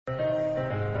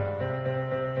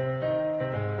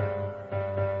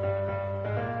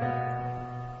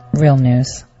Real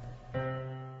news.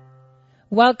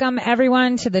 Welcome,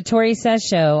 everyone, to the Tori Says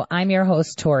Show. I'm your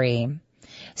host, Tori.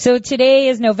 So today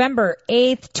is November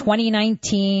 8th,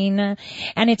 2019,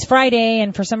 and it's Friday,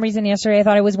 and for some reason yesterday I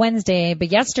thought it was Wednesday,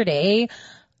 but yesterday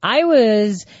I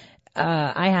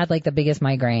had like the biggest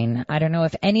migraine. I don't know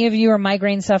if any of you are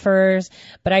migraine sufferers,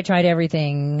 but I tried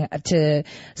everything to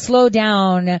slow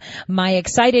down my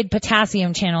excited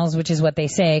potassium channels, which is what they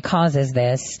say causes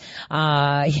this,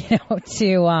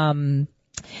 to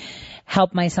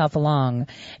help myself along.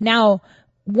 Now,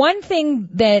 one thing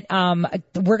that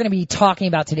we're going to be talking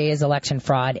about today is election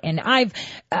fraud, and I've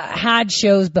had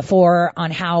shows before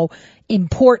on how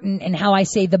important and how I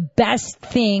say the best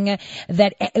thing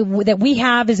that we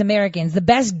have as Americans, the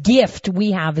best gift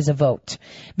we have is a vote.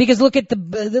 Because look at the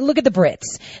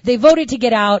Brits. They voted to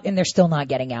get out and they're still not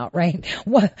getting out, right?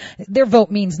 Their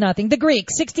vote means nothing. The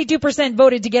Greeks, 62%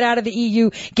 voted to get out of the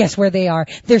EU. Guess where they are?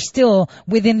 They're still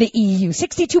within the EU.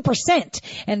 62%,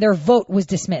 and their vote was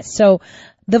dismissed. So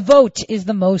the vote is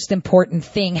the most important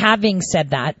thing. Having said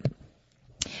that,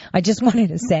 I just wanted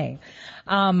to say,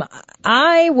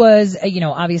 I was,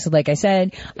 obviously, like I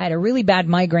said, I had a really bad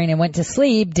migraine and went to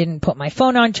sleep, didn't put my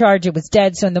phone on charge. It was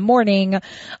dead. So in the morning,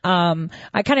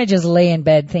 I kind of just lay in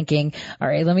bed thinking, all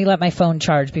right, let me let my phone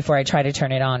charge before I try to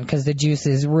turn it on because the juice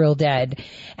is real dead.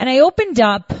 And I opened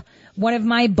up one of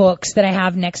my books that I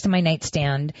have next to my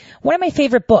nightstand, one of my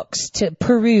favorite books to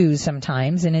peruse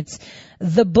sometimes, and it's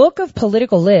The Book of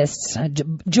Political Lists.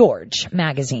 George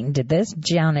magazine did this.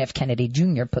 John F. Kennedy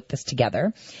Jr. put this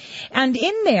together. And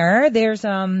in there's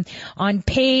on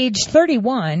page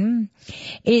 31,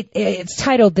 it's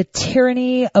titled The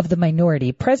Tyranny of the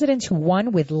Minority, Presidents Who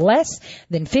Won with Less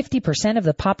Than 50% of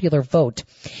the Popular Vote.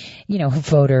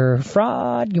 Voter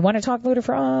fraud. You want to talk voter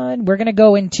fraud? We're going to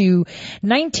go into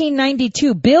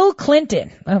 1992. Bill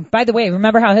Clinton. By the way,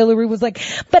 remember how Hillary was like,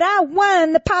 but I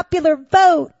won the popular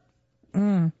vote.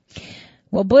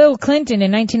 Well, Bill Clinton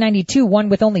in 1992 won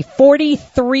with only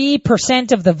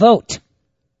 43% of the vote.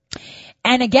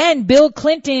 And again, Bill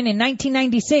Clinton in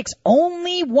 1996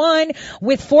 only won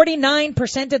with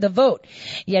 49% of the vote.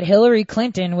 Yet Hillary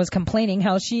Clinton was complaining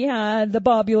how she had the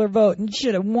popular vote and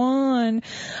should have won.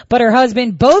 But her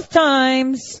husband both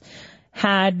times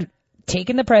had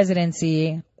taken the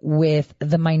presidency with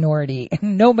the minority,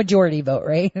 no majority vote,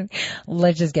 right?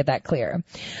 Let's just get that clear.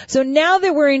 So now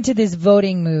that we're into this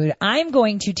voting mood, I'm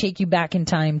going to take you back in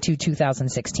time to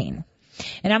 2016.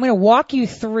 And I'm going to walk you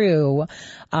through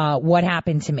what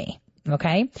happened to me.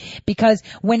 Okay? Because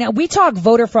when we talk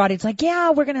voter fraud, it's like,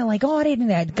 yeah, we're going to like audit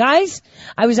and that. Guys,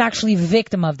 I was actually a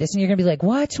victim of this. And you're going to be like,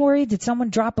 what, Tori? Did someone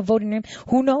drop a voting name?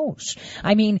 Who knows?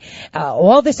 I mean,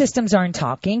 all the systems aren't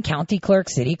talking. County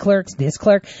clerks, city clerks, this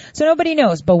clerk. So nobody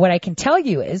knows. But what I can tell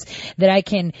you is that I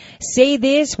can say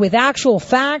this with actual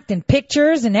fact and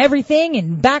pictures and everything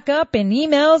and backup and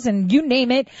emails and you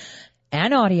name it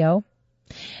and audio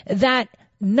that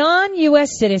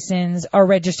non-U.S. citizens are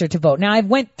registered to vote. Now, I've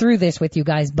went through this with you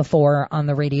guys before on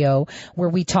the radio where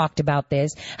we talked about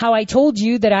this, how I told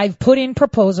you that I've put in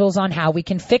proposals on how we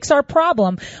can fix our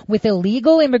problem with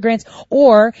illegal immigrants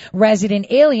or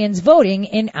resident aliens voting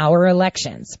in our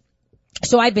elections.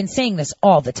 So I've been saying this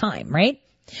all the time, right?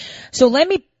 So let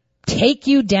me take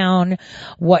you down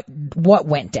what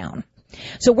went down.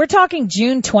 So we're talking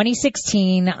June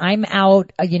 2016. I'm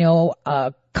out,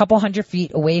 a couple hundred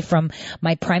feet away from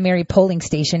my primary polling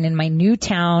station in my new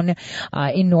town,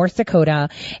 in North Dakota.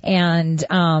 And,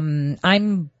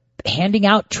 I'm handing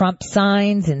out Trump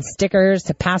signs and stickers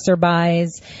to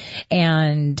passerbys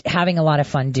and having a lot of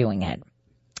fun doing it.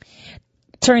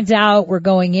 Turns out we're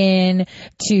going in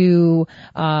to,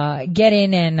 get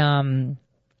in and,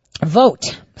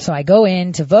 vote. So I go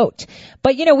in to vote.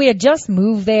 But, we had just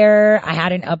moved there. I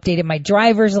hadn't updated my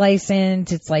driver's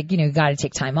license. It's like, you got to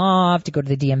take time off to go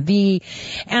to the DMV.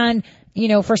 And,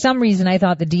 for some reason I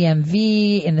thought the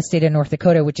DMV in the state of North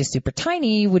Dakota, which is super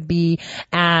tiny, would be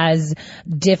as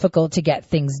difficult to get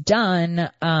things done,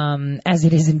 as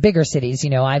it is in bigger cities.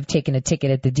 I've taken a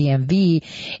ticket at the DMV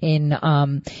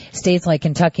in, states like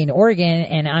Kentucky and Oregon,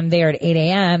 and I'm there at 8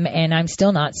 a.m. and I'm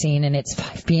still not seen, and it's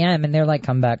 5 p.m. and they're like,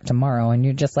 come back tomorrow. And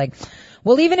you're just like,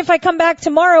 well, even if I come back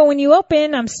tomorrow when you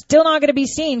open, I'm still not going to be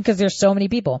seen because there's so many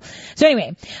people. So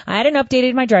anyway, I hadn't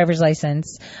updated my driver's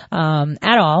license,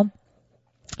 at all.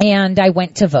 And I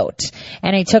went to vote.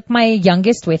 And I took my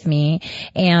youngest with me.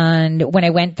 And when I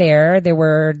went there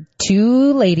were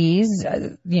two ladies,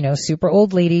 super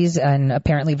old ladies and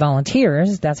apparently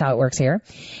volunteers. That's how it works here.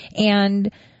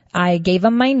 And I gave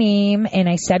him my name and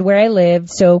I said where I lived.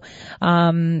 So,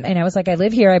 and I was like, I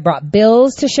live here. I brought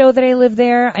bills to show that I live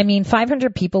there. I mean,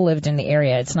 500 people lived in the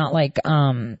area. It's not like,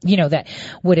 that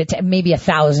would maybe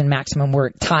 1,000 maximum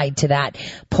were tied to that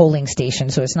polling station.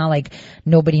 So it's not like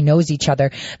nobody knows each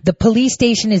other. The police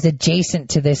station is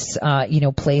adjacent to this,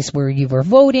 place where you were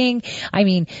voting. I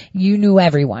mean, you knew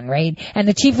everyone, right? And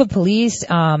the chief of police,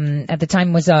 at the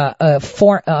time was a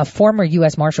former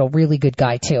U.S. Marshal, really good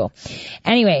guy too.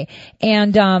 Anyway,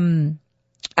 and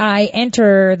I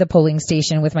enter the polling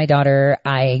station with my daughter.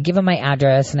 I give him my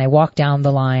address and I walk down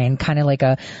the line, kind of like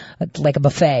a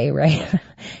buffet, right?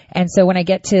 And so when I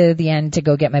get to the end to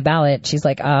go get my ballot, she's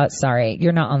like, sorry,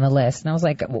 you're not on the list. And I was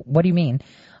like, what do you mean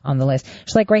on the list?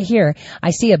 She's like, right here, I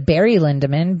see a Barry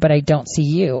Lindeman, but I don't see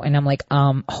you. And I'm like,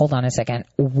 hold on a second.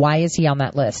 Why is he on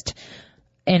that list?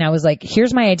 And I was like,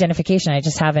 here's my identification.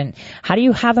 How do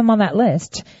you have him on that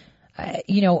list?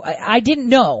 I didn't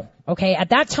know. Okay. At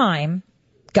that time,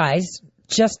 guys,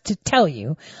 just to tell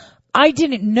you, I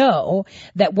didn't know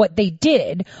that what they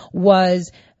did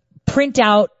was print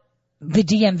out the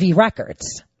DMV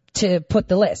records to put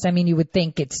the list. I mean, you would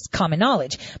think it's common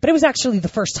knowledge, but it was actually the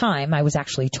first time I was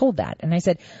actually told that. And I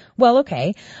said, well,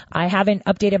 okay, I haven't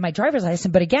updated my driver's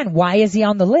license, but again, why is he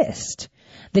on the list?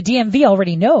 The DMV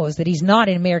already knows that he's not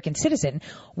an American citizen.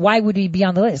 Why would he be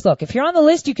on the list? Look, if you're on the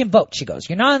list, you can vote. She goes,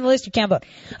 you're not on the list, you can't vote.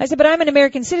 I said, but I'm an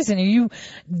American citizen. Are you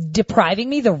depriving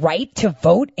me the right to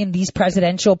vote in these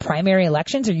presidential primary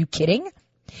elections? Are you kidding?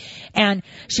 And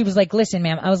she was like, listen,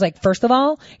 ma'am. I was like, first of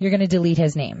all, you're going to delete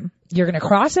his name. You're going to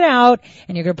cross it out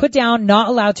and you're going to put down not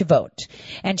allowed to vote.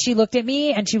 And she looked at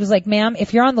me and she was like, ma'am,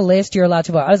 if you're on the list, you're allowed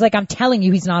to vote. I was like, I'm telling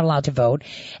you, he's not allowed to vote.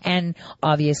 And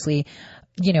obviously,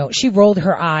 she rolled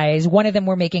her eyes. One of them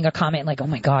were making a comment like, oh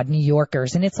my God, New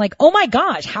Yorkers. And it's like, oh my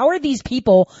gosh, how are these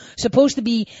people supposed to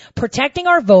be protecting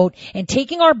our vote and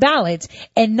taking our ballots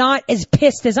and not as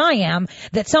pissed as I am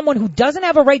that someone who doesn't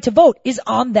have a right to vote is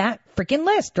on that freaking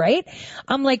list, right?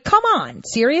 I'm like, come on,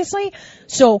 seriously?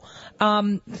 So,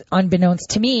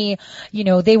 unbeknownst to me,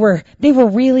 they were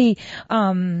really,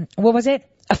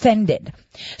 offended.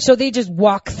 So they just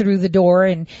walk through the door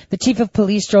and the chief of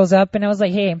police strolls up and I was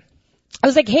like,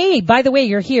 hey, by the way,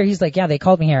 you're here. He's like, yeah, they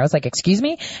called me here. I was like, excuse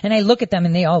me? And I look at them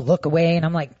and they all look away and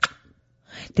I'm like,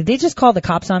 did they just call the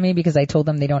cops on me because I told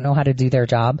them they don't know how to do their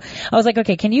job? I was like,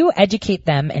 okay, can you educate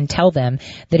them and tell them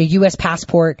that a U.S.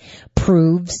 passport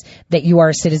proves that you are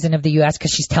a citizen of the U.S.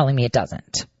 because she's telling me it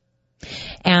doesn't.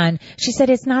 And she said,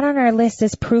 it's not on our list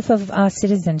as proof of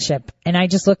citizenship. And I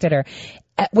just looked at her.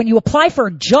 When you apply for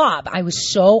a job, I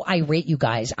was so irate, you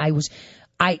guys.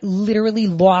 I literally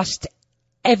lost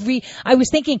I was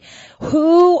thinking,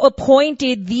 who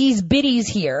appointed these biddies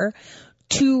here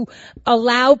to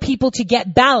allow people to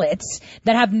get ballots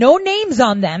that have no names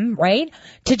on them, right?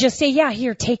 To just say, yeah,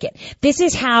 here, take it. This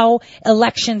is how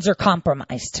elections are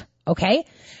compromised. Okay.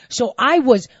 So I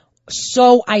was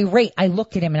so irate. I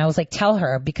looked at him and I was like, tell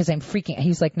her because I'm freaking. He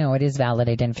was like, no, it is valid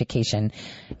identification.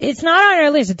 It's not on our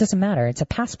list. It doesn't matter. It's a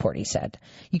passport, he said.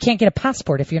 You can't get a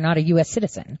passport if you're not a U.S.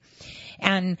 citizen.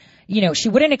 And, she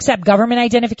wouldn't accept government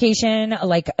identification.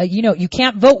 You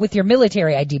can't vote with your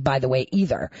military ID, by the way,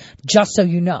 either, just so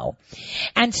you know.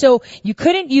 And so you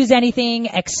couldn't use anything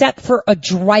except for a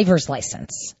driver's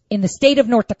license. In the state of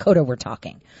North Dakota, we're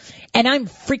talking. And I'm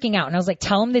freaking out. And I was like,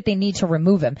 tell him that they need to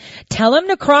remove him. Tell him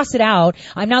to cross it out.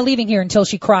 I'm not leaving here until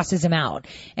she crosses him out.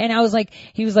 And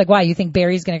he was like, why? You think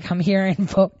Barry's going to come here and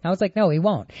vote? I was like, no, he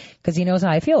won't, because he knows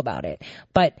how I feel about it.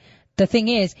 But the thing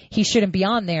is, he shouldn't be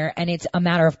on there, and it's a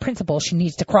matter of principle. She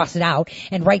needs to cross it out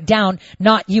and write down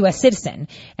not U.S. citizen.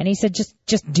 And he said,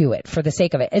 just do it for the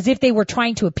sake of it, as if they were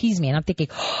trying to appease me. And I'm thinking,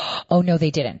 oh no, they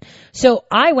didn't. So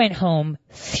I went home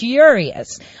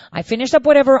furious. I finished up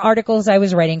whatever articles I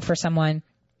was writing for someone,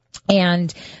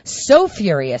 and so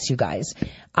furious, you guys.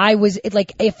 I was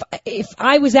like, if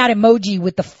I was that emoji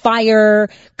with the fire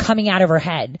coming out of her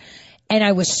head, and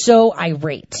I was so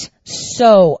irate.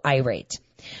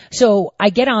 So I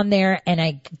get on there and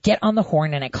I get on the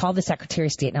horn and I call the Secretary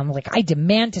of State and I'm like, I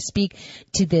demand to speak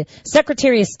to the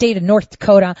Secretary of State of North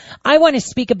Dakota. I want to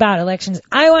speak about elections.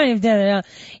 I want to,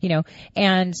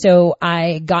 and so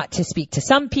I got to speak to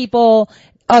some people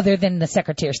other than the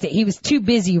Secretary of State. He was too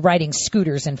busy riding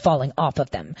scooters and falling off of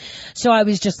them. So I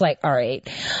was just like, all right,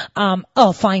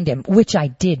 I'll find him, which I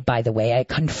did, by the way. I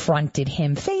confronted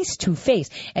him face to face,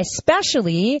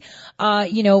 especially,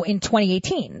 in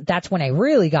 2018. That's when I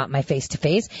really got my face to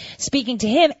face, speaking to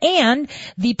him and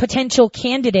the potential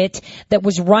candidate that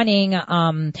was running,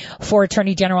 for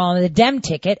Attorney General on the Dem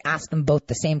ticket. Asked them both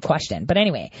the same question. But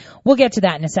anyway, we'll get to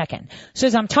that in a second. So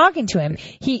as I'm talking to him,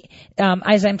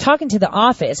 as I'm talking to the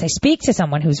office, office, I speak to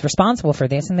someone who's responsible for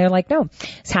this, and they're like, no,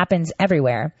 this happens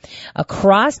everywhere.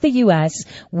 Across the U.S.,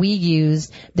 we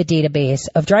use the database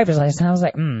of driver's license. And I was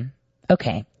like,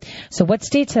 okay. So what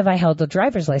states have I held a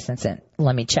driver's license in?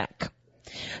 Let me check.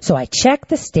 So I checked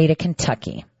the state of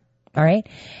Kentucky. All right.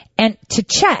 And to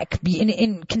check,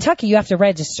 in Kentucky, you have to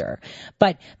register.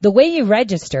 But the way you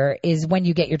register is when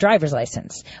you get your driver's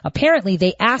license. Apparently,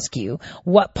 they ask you,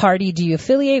 what party do you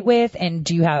affiliate with, and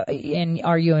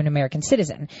are you an American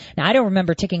citizen? Now, I don't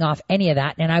remember ticking off any of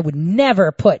that, and I would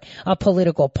never put a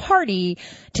political party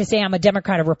to say I'm a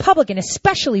Democrat or Republican,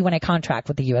 especially when I contract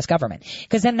with the U.S. government,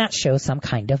 because then that shows some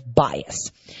kind of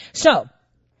bias. So,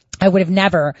 I would have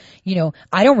never,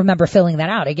 I don't remember filling that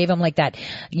out. I gave him like that,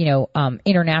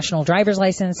 international driver's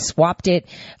license, swapped it,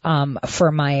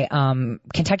 for my,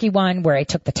 Kentucky one where I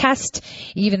took the test,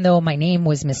 even though my name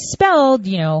was misspelled,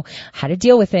 how to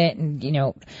deal with it. And,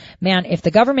 man, if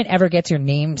the government ever gets your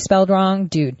name spelled wrong,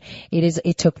 dude,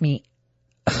 it took me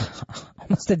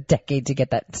almost a decade to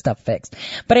get that stuff fixed.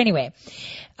 But anyway,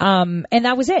 and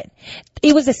that was it.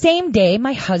 It was the same day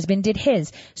my husband did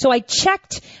his. So I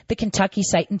checked the Kentucky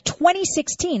site in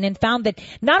 2016 and found that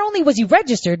not only was he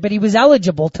registered, but he was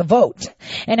eligible to vote.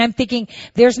 And I'm thinking,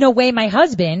 there's no way my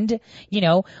husband,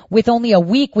 with only a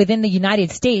week within the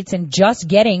United States and just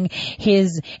getting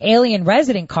his alien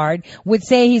resident card, would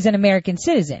say he's an American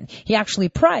citizen. He actually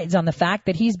prides on the fact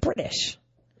that he's British.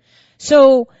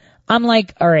 So I'm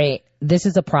like, all right, this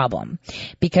is a problem,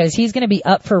 because he's going to be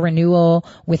up for renewal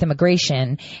with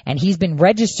immigration and he's been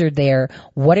registered there.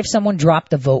 What if someone dropped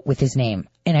the vote with his name?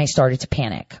 And I started to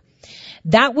panic.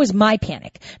 That was my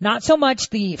panic. Not so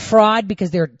much the fraud because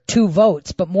there are 2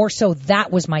 votes, but more so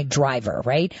that was my driver,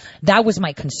 right? That was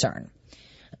my concern.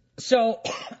 So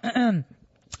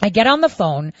I get on the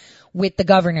phone with the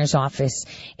governor's office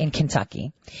in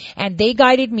Kentucky, and they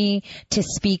guided me to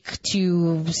speak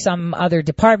to some other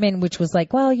department, which was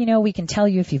like, well, we can tell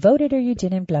you if you voted or you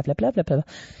didn't, blah, blah, blah, blah, blah.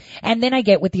 And then I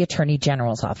get with the Attorney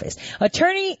General's office.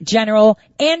 Attorney General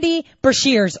Andy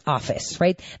Beshear's office,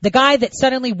 right? The guy that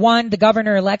suddenly won the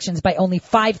governor elections by only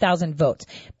 5,000 votes.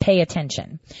 Pay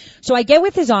attention. So I get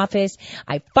with his office.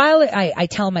 I file it. I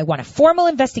tell him I want a formal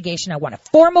investigation. I want a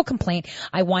formal complaint.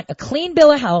 I want a clean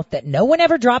bill of health, that no one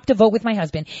ever dropped a vote with my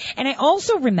husband. And I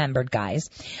also remembered, guys,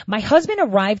 my husband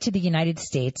arrived to the United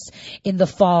States in the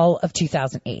fall of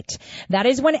 2008. That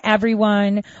is when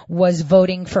everyone was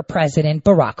voting for President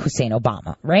Barack Hussein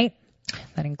Obama, right?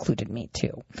 That included me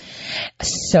too.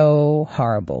 So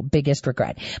horrible. Biggest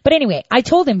regret. But anyway, I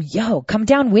told him, come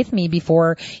down with me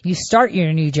before you start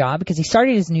your new job, because he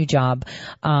started his new job,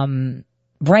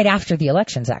 right after the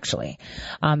elections, actually,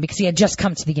 because he had just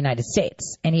come to the United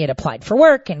States and he had applied for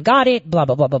work and got it, blah,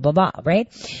 blah, blah, blah, blah, blah, right?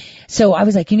 So I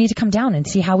was like, you need to come down and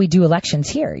see how we do elections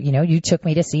here. You took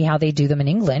me to see how they do them in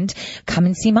England. Come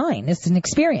and see mine. It's an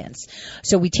experience.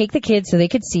 So we take the kids so they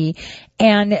could see,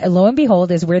 and lo and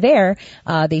behold, as we're there,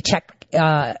 they checked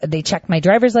my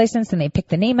driver's license and they picked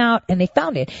the name out and they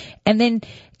found it. And then,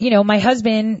 my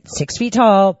husband, 6 feet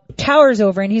tall, towers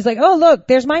over and he's like, oh, look,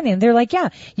 there's my name. They're like, yeah,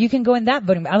 you can go in that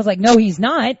voting. I was like, no, he's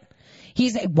not.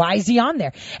 Why is he on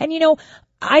there? And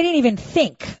I didn't even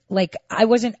think, I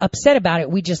wasn't upset about it.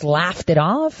 We just laughed it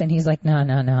off. And he's like,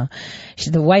 no.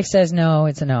 The wife says no,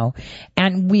 it's a no.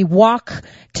 And we walk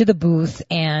to the booth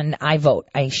and I vote.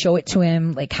 I show it to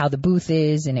him, how the booth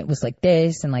is. And it was like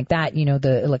this and like that,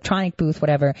 the electronic booth,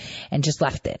 whatever, and just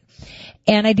left it.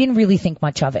 And I didn't really think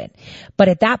much of it. But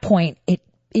at that point,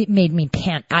 it made me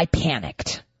I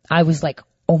panicked. I was like,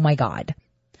 oh my God,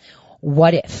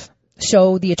 what if?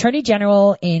 So the Attorney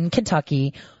General in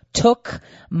Kentucky took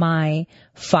my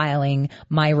filing,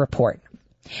 my report.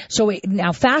 So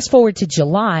now fast forward to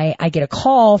July, I get a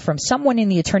call from someone in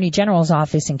the Attorney General's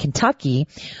office in Kentucky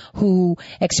who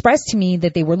expressed to me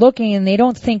that they were looking and they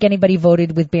don't think anybody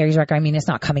voted with Barry's record. I mean, it's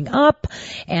not coming up,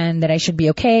 and that I should be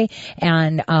okay.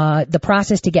 And the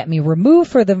process to get me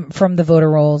removed from the voter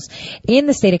rolls in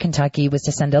the state of Kentucky was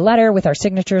to send a letter with our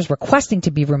signatures requesting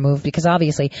to be removed, because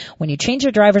obviously when you change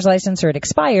your driver's license or it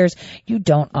expires, you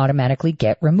don't automatically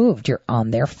get removed. You're on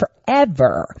there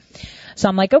forever. So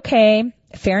I'm like, okay,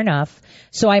 fair enough.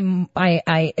 So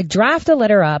I draft a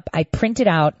letter up. I print it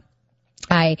out.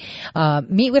 I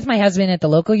meet with my husband at the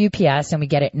local UPS and we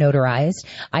get it notarized.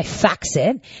 I fax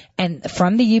it and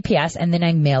from the UPS, and then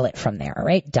I mail it from there. All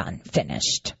right, done,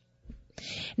 finished.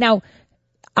 Now,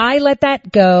 I let that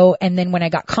go, and then when I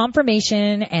got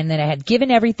confirmation and that I had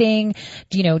given everything,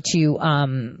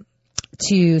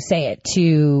 to say it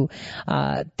to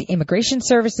the immigration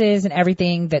services and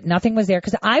everything, that nothing was there,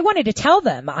 because I wanted to tell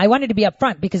them. I wanted to be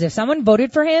upfront, because if someone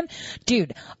voted for him,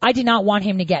 dude, I did not want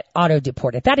him to get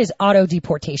auto-deported. That is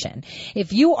auto-deportation.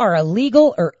 If you are a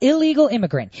legal or illegal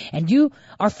immigrant and you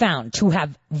are found to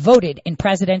have voted in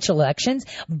presidential elections,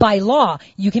 by law,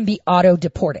 you can be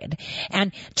auto-deported.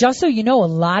 And just so you know, a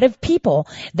lot of people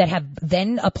that have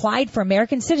then applied for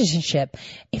American citizenship,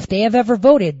 if they have ever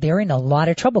voted, they're in a lot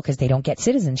of trouble because they don't get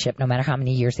citizenship no matter how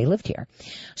many years they lived here.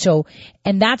 So,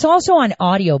 and that's also on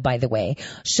audio, by the way.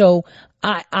 So,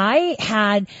 I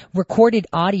had recorded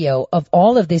audio of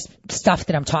all of this stuff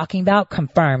that I'm talking about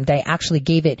confirmed. I actually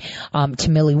gave it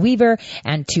to Millie Weaver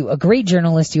and to a great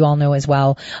journalist you all know as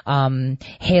well,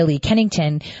 Haley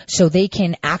Kennington, so they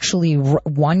can actually,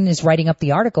 one is writing up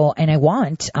the article, and I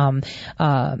want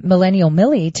Millennial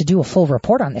Millie to do a full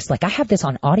report on this. Like, I have this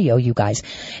on audio, you guys.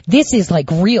 This is like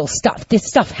real stuff. This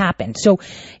stuff happened. So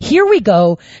here we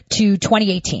go to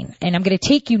 2018, and I'm going to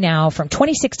take you now from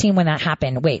 2016 when that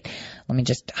happened. Wait. Let me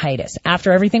just hiatus.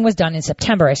 After everything was done in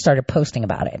September, I started posting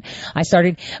about it. I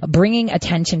started bringing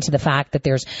attention to the fact that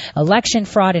there's election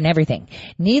fraud and everything.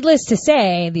 Needless to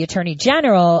say, the Attorney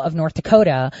General of North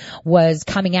Dakota was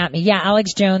coming at me. Yeah,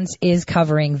 Alex Jones is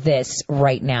covering this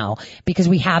right now because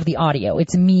we have the audio.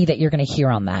 It's me that you're going to hear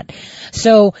on that.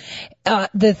 So,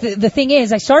 the thing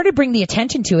is, I started to bring the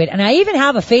attention to it, and I even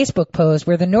have a Facebook post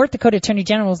where the North Dakota Attorney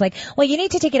General was like, well, you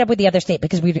need to take it up with the other state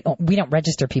because we don't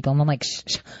register people. And I'm like,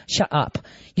 shut up.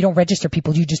 You don't register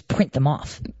people. You just print them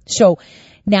off. So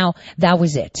now that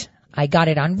was it. I got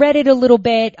it on Reddit a little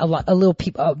bit.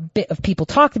 A bit of people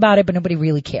talked about it, but nobody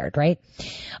really cared, right?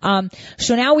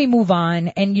 So now we move on.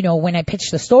 And, you know, when I pitched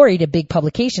the story to big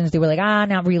publications, they were like,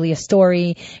 not really a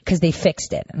story because they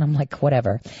fixed it. And I'm like,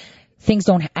 whatever.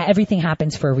 Everything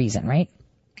happens for a reason, right?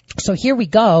 So here we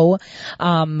go.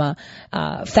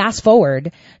 Fast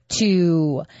forward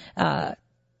to,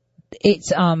 it's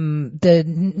the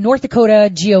North Dakota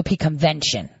GOP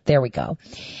convention. There we go.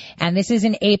 And this is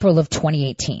in April of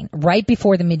 2018, right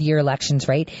before the mid-year elections,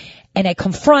 right? And I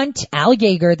confront Al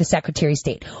Yeager, the Secretary of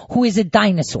State, who is a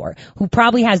dinosaur, who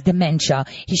probably has dementia.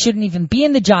 He shouldn't even be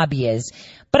in the job he is.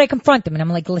 But I confront him and I'm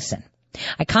like, listen,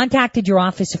 I contacted your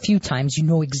office a few times. You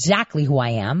know exactly who I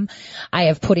am. I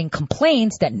have put in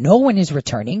complaints that no one is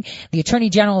returning. The Attorney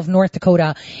General of North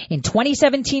Dakota in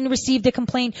 2017 received a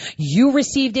complaint. You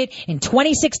received it. In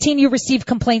 2016, you received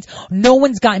complaints. No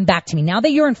one's gotten back to me. Now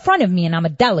that you're in front of me and I'm a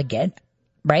delegate,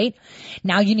 right?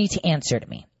 Now you need to answer to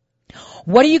me.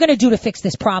 What are you going to do to fix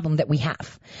this problem that we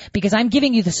have? Because I'm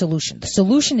giving you the solution. The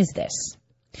solution is this.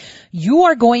 You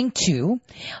are going to,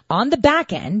 on the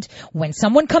back end, when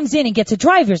someone comes in and gets a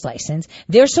driver's license,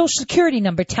 their social security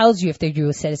number tells you if they're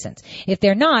U.S. citizens. If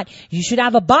they're not, you should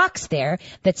have a box there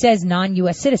that says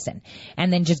non-U.S. citizen,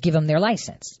 and then just give them their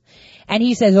license. And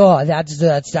he says, oh, that's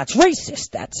racist.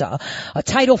 That's a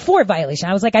Title IV violation.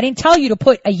 I was like, I didn't tell you to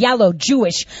put a yellow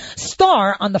Jewish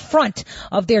star on the front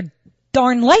of their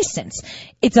darn license.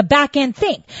 It's a back-end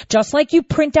thing. Just like you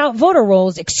print out voter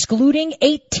rolls excluding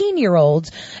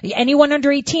 18-year-olds, anyone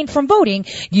under 18 from voting,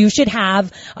 you should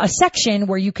have a section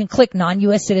where you can click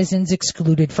non-U.S. citizens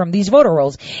excluded from these voter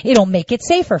rolls. It'll make it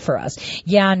safer for us.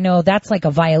 Yeah, no, that's like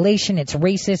a violation. It's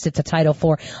racist. It's a Title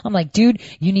IV. I'm like, dude,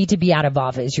 you need to be out of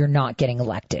office. You're not getting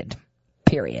elected.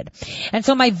 Period. And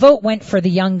so my vote went for the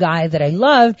young guy that I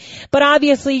loved, but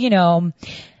obviously, you know,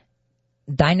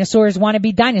 dinosaurs want to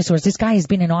be dinosaurs. This guy has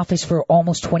been in office for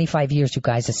almost 25 years, you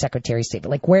guys, as Secretary of State.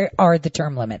 But like, where are the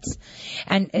term limits?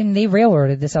 And they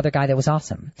railroaded this other guy that was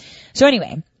awesome. So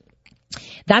anyway,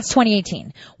 that's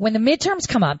 2018. When the midterms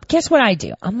come up, guess what I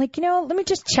do? I'm like, you know, let me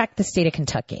just check the state of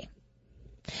Kentucky.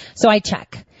 So I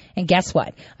check. And guess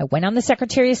what? I went on the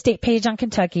Secretary of State page on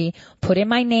Kentucky, put in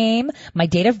my name, my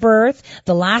date of birth,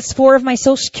 the last four of my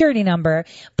social security number,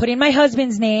 put in my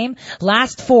husband's name,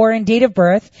 last four and date of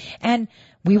birth, and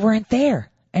we weren't there.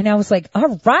 And I was like,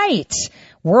 all right,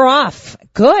 we're off.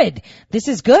 Good. This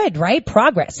is good, right?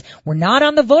 Progress. We're not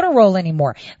on the voter roll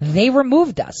anymore. They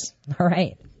removed us. All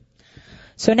right.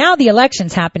 So now the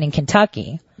election's happen in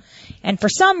Kentucky. And for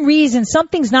some reason,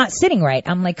 something's not sitting right.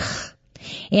 I'm like,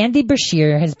 Andy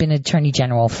Beshear has been Attorney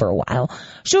General for a while.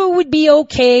 So it would be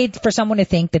okay for someone to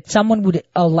think that someone would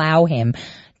allow him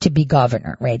to be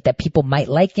governor, right? That people might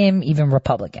like him, even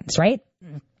Republicans, right?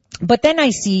 But then I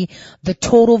see the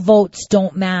total votes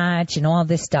don't match and all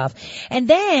this stuff. And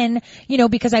then, you know,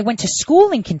 because I went to school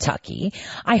in Kentucky,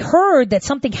 I heard that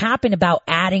something happened about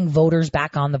adding voters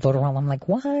back on the voter roll. I'm like,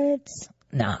 what?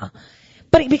 Nah.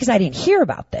 But because I didn't hear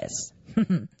about this.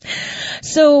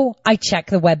 So I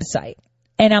check the website.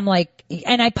 And I'm like,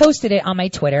 and I posted it on my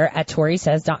Twitter at Tori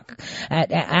says at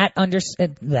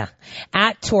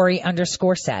Tori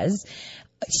 _ says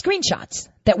screenshots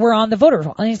that were on the voter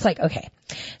roll. And it's like, okay,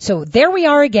 so there we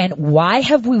are again. Why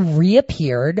have we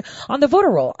reappeared on the voter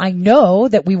roll? I know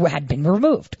that we had been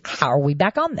removed. How are we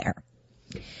back on there?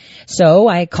 So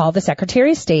I called the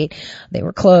Secretary of State. They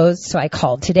were closed. So I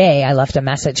called today. I left a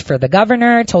message for the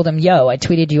governor, told him, yo, I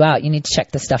tweeted you out. You need to check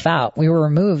this stuff out. We were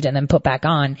removed and then put back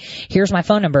on. Here's my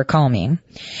phone number. Call me.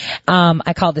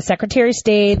 I called the Secretary of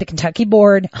State, the Kentucky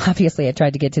board. Obviously I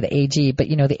tried to get to the AG, but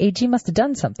the AG must have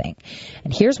done something.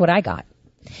 And here's what I got.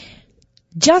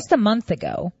 Just a month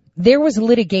ago, there was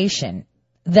litigation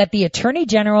that the Attorney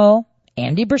General,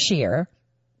 Andy Beshear,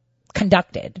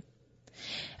 conducted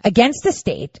against the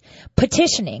state,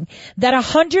 petitioning that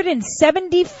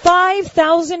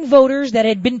 175,000 voters that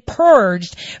had been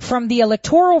purged from the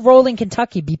electoral roll in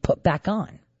Kentucky be put back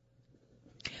on.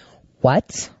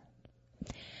 What?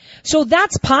 So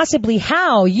that's possibly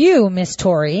how you, Miss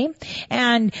Tori,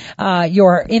 and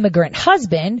your immigrant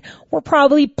husband were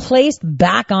probably placed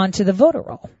back onto the voter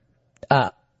roll.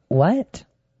 What?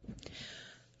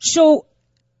 So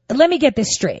let me get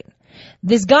this straight.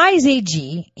 This guy's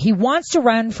AG, he wants to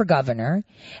run for governor,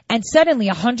 and suddenly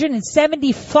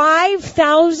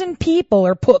 175,000 people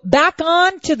are put back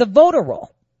on to the voter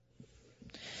roll.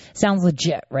 Sounds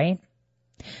legit, right?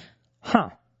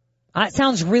 Huh. That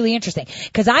sounds really interesting.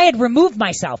 Because I had removed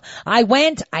myself. I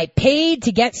paid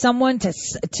to get someone to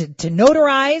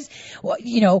notarize,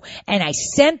 and I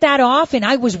sent that off and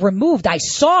I was removed. I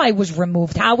saw I was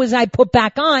removed. How was I put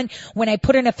back on when I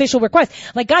put an official request?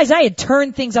 Like, guys, I had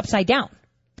turned things upside down.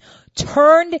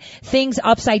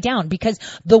 Because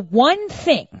the one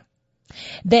thing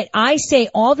that I say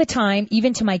all the time,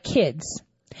 even to my kids,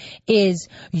 is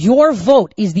your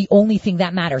vote is the only thing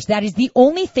that matters. That is the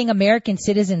only thing American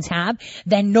citizens have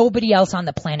that nobody else on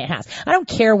the planet has. I don't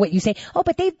care what you say. Oh,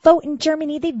 but they vote in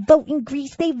Germany, they vote in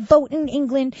Greece, they vote in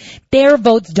England. Their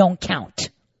votes don't count.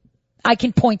 I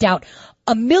can point out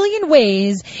a million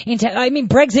ways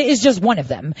Brexit is just one of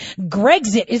them.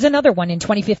 Grexit is another one in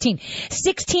 2015.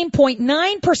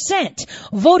 16.9%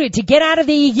 voted to get out of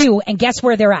the EU, and guess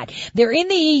where they're at? They're in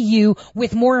the EU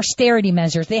with more austerity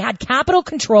measures. They had capital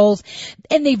controls,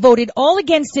 and they voted all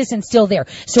against this and still there.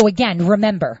 So again,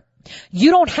 remember,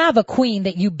 you don't have a queen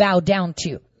that you bow down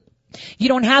to. You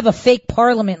don't have a fake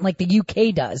parliament like the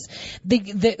UK does.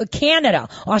 The Canada,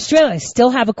 Australia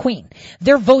still have a queen.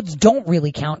 Their votes don't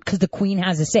really count because the queen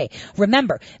has a say.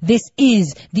 Remember, this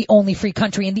is the only free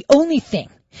country, and the only thing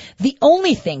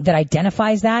that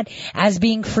identifies that as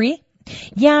being free,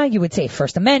 yeah, you would say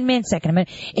First Amendment, Second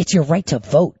Amendment, it's your right to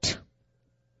vote.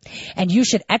 And you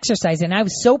should exercise it. And I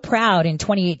was so proud in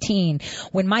 2018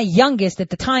 when my youngest, at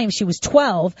the time she was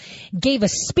 12, gave a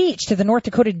speech to the North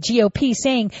Dakota GOP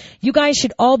saying, you guys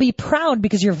should all be proud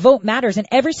because your vote matters. And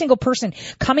every single person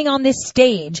coming on this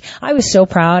stage, I was so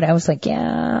proud. I was like,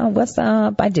 yeah, what's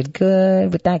up? I did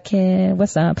good with that kid.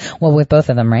 What's up? Well, with both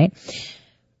of them, right?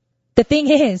 The thing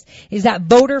is that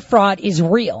voter fraud is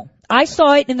real. I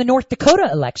saw it in the North Dakota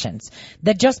elections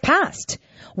that just passed.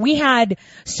 We had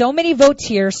so many votes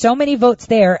here, so many votes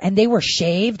there, and they were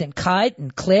shaved and cut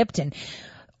and clipped, and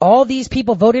all these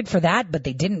people voted for that, but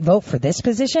they didn't vote for this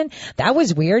position. That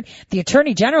was weird. The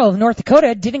Attorney General of North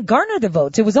Dakota didn't garner the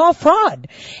votes. It was all fraud.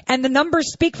 And the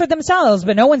numbers speak for themselves,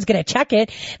 but no one's going to check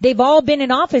it. They've all been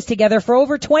in office together for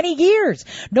over 20 years.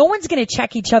 No one's going to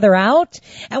check each other out.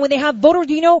 And when they have voter,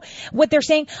 do you know what they're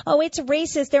saying? Oh, it's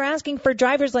racist. They're asking for a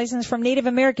driver's license from Native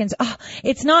Americans. Oh,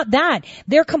 it's not that.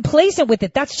 They're complacent with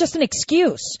it. That's just an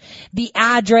excuse. The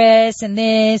address and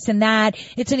this and that.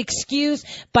 It's an excuse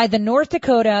by the North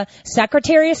Dakota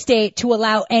Secretary of State to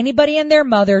allow anybody and their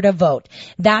mother to vote.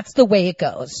 That's the way it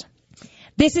goes.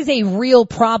 This is a real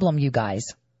problem, you guys.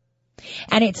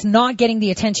 And it's not getting the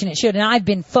attention it should. And I've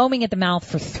been foaming at the mouth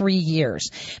for 3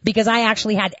 years because I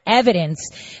actually had evidence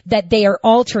that they are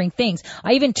altering things.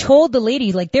 I even told the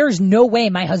lady, like, there's no way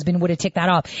my husband would have ticked that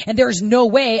off. And there's no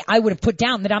way I would have put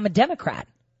down that I'm a Democrat.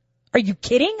 Are you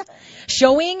kidding?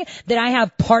 Showing that I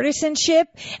have partisanship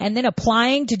and then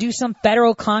applying to do some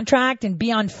federal contract and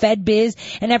be on FedBiz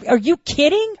are you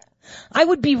kidding? I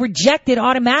would be rejected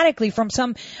automatically from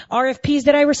some RFPs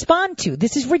that I respond to.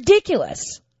 This is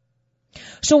ridiculous.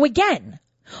 So again,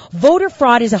 voter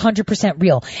fraud is 100%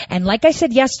 real. And like I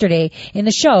said yesterday in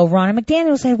the show, Ronna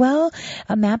McDaniel said, well,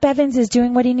 Matt Bevins is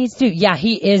doing what he needs to do. Yeah,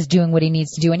 he is doing what he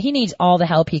needs to do, and he needs all the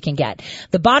help he can get.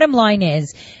 The bottom line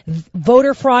is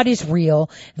voter fraud is real.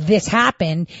 This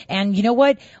happened. And you know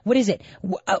what? What is it?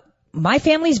 My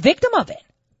family's victim of it.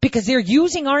 because they're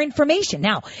using our information.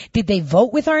 Now, did they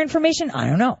vote with our information? I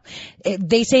don't know.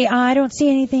 They say, I don't see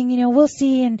anything, we'll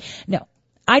see. And no,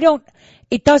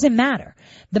 it doesn't matter.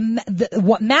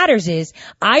 What matters is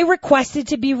I requested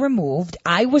to be removed.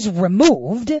 I was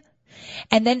removed.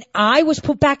 And then I was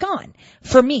put back on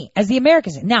for me as the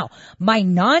American citizen. Now, my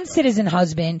non-citizen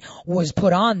husband was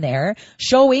put on there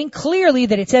showing clearly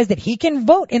that it says that he can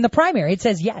vote in the primary. It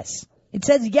says yes. It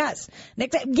says yes.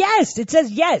 Yes, it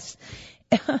says yes.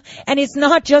 And it's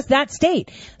not just that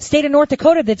state. State of North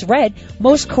Dakota that's red,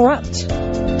 most corrupt.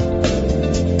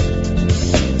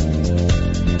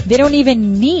 They don't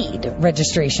even need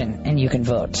registration and you can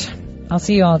vote. I'll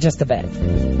see you all just a bit.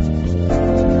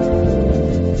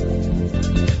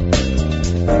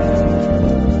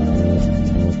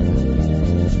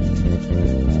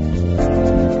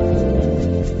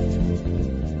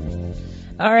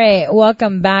 All right.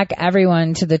 Welcome back,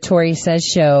 everyone, to the Tori Says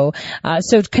Show.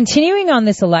 So continuing on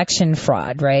this election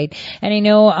fraud, right? And I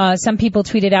know some people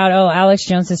tweeted out, oh, Alex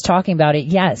Jones is talking about it.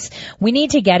 Yes. We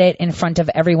need to get it in front of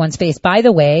everyone's face. By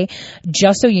the way,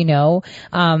 just so you know,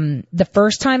 the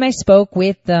first time I spoke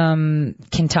with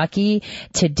Kentucky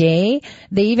today,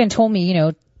 they even told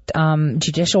me,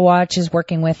 Judicial Watch is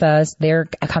working with us. They're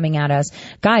coming at us.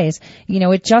 Guys,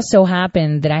 it just so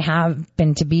happened that I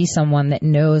happen to be someone that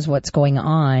knows what's going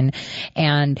on.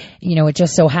 And, it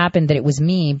just so happened that it was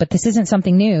me. But this isn't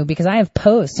something new because I have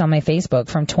posts on my Facebook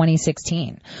from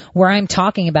 2016 where I'm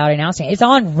talking about announcing. It's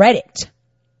on Reddit.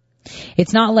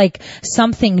 It's not like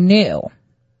something new.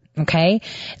 Okay.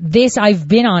 I've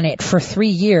been on it for 3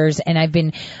 years and I've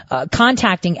been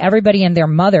contacting everybody and their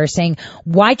mother saying,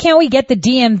 why can't we get the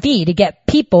DMV to get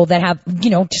people that have,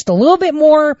 just a little bit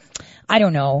more, I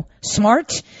don't know,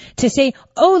 smart to say,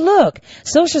 oh, look,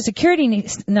 social security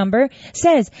number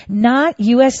says not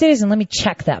U.S. citizen. Let me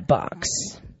check that box.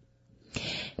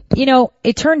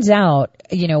 It turns out,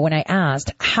 when I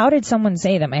asked, how did someone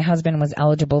say that my husband was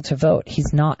eligible to vote?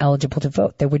 He's not eligible to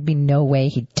vote. There would be no way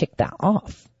he'd tick that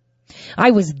off.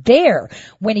 I was there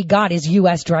when he got his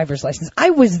U.S. driver's license.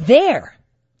 I was there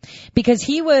because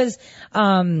he was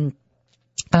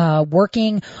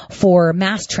working for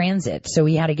mass transit. So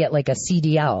he had to get like a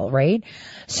CDL, right?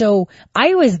 So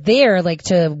I was there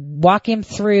to walk him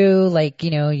through,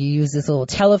 you use this little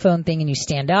telephone thing and you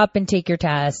stand up and take your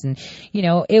test. And,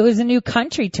 it was a new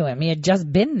country to him. He had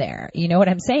just been there. You know what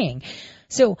I'm saying?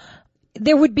 So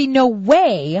there would be no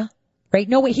way. Right?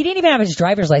 No way. He didn't even have his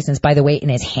driver's license, by the way, in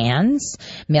his hands.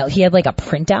 He had a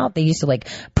printout. They used to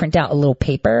print out a little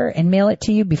paper and mail it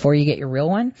to you before you get your real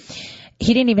one.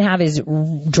 He didn't even have his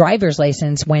driver's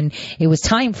license when it was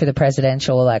time for the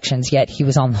presidential elections, yet he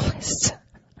was on the list.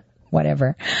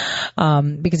 Whatever.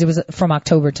 Because it was from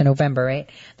October to November, right?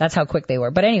 That's how quick they were.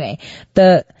 But anyway,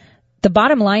 the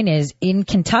bottom line is in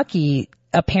Kentucky,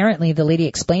 apparently the lady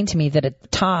explained to me that at the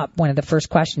top, one of the first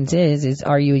questions is,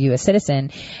 are you a U.S. citizen?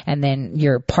 And then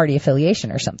your party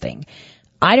affiliation or something.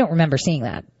 I don't remember seeing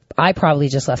that. I probably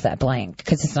just left that blank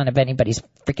because it's none of anybody's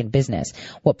freaking business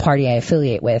what party I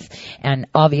affiliate with. And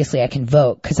obviously I can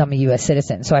vote because I'm a U.S.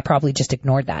 citizen. So I probably just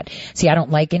ignored that. See, I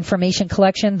don't like information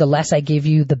collection. The less I give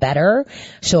you, the better.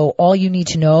 So all you need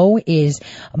to know is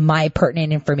my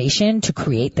pertinent information to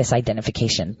create this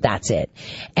identification. That's it.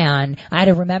 And I had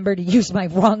to remember to use my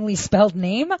wrongly spelled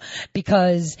name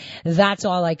because that's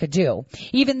all I could do.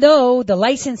 Even though the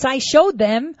license I showed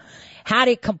them had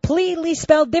it completely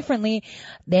spelled differently,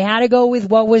 they had to go with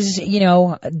what was,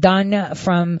 done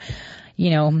from,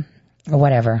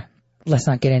 whatever. Let's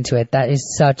not get into it. That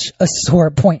is such a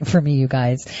sore point for me, you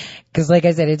guys. Because like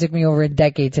I said, it took me over a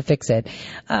decade to fix it.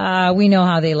 We know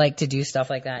how they like to do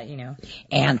stuff like that,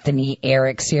 Anthony,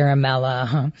 Eric,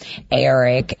 Ciaramella,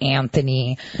 Eric,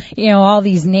 Anthony, all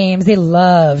these names. They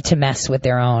love to mess with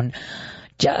their own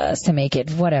just to make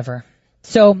it whatever.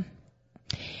 So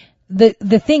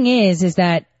the thing is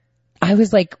that I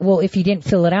was like, well, if you didn't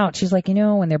fill it out, she's like,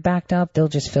 when they're backed up, they'll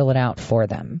just fill it out for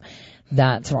them.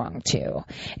 That's wrong too.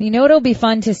 And it'll be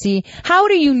fun to see. How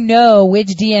do you know which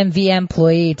DMV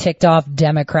employee ticked off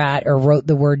Democrat or wrote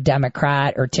the word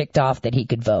Democrat or ticked off that he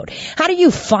could vote? How do you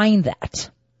find that?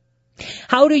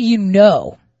 How do you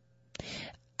know?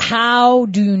 How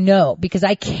do you know? Because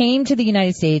I came to the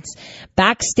United States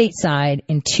back stateside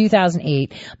in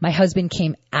 2008. My husband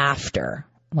came after.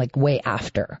 Way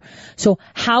after. So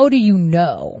how do you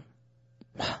know?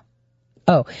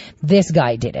 Oh, this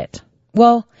guy did it.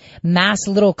 Well, mass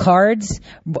little cards,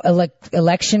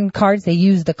 election cards, they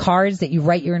use the cards that you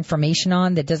write your information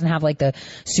on that doesn't have the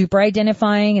super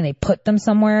identifying and they put them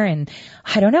somewhere and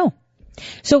I don't know.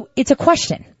 So it's a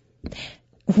question.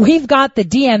 We've got the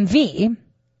DMV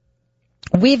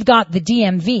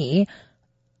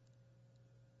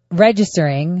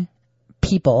registering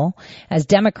people as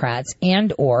Democrats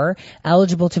and or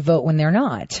eligible to vote when they're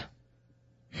not.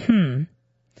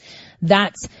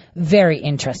 That's very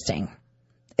interesting.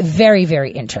 Very,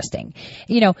 very interesting.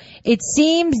 You know, it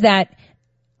seems that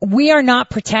we are not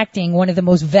protecting one of the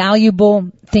most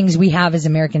valuable things we have as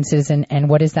American citizens. And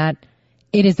what is that?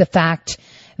 It is the fact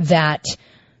that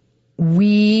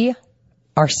we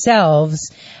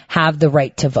ourselves have the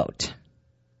right to vote.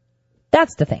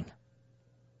 That's the thing.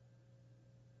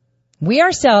 We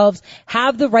ourselves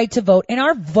have the right to vote, and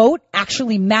our vote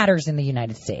actually matters in the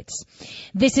United States.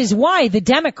 This is why the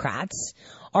Democrats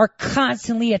are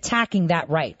constantly attacking that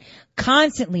right,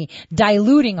 constantly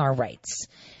diluting our rights.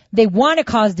 They want to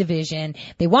cause division.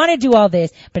 They want to do all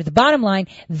this. But at the bottom line,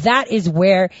 that is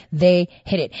where they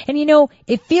hit it. And you know,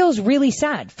 it feels really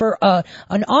sad for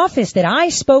an office that I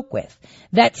spoke with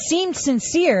that seemed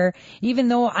sincere, even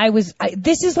though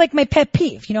this is like my pet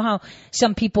peeve. You know how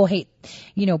some people hate,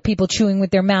 you know, people chewing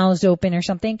with their mouths open or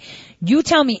something? You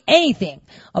tell me anything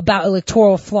about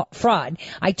electoral fraud,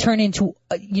 I turn into,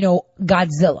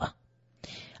 Godzilla.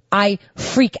 I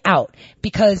freak out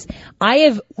because I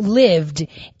have lived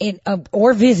in,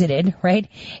 or visited, right,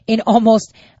 in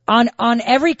almost on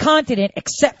every continent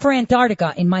except for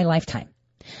Antarctica in my lifetime.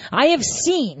 I have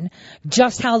seen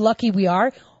just how lucky we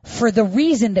are for the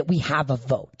reason that we have a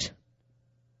vote,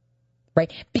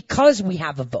 right? Because we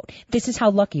have a vote. This is how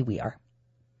lucky we are.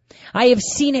 I have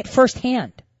seen it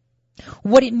firsthand.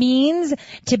 What it means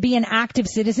to be an active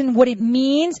citizen, what it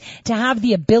means to have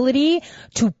the ability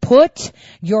to put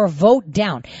your vote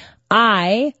down.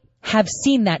 I have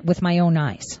seen that with my own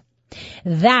eyes.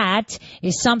 That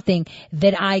is something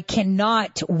that I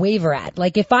cannot waver at.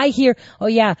 Like if I hear, oh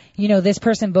yeah, you know, this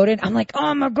person voted, I'm like,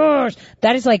 oh my gosh,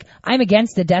 that is like, I'm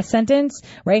against the death sentence,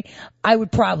 right? I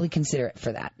would probably consider it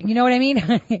for that. You know what I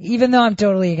mean? Even though I'm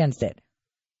totally against it.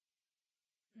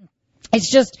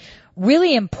 It's just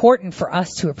really important for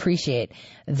us to appreciate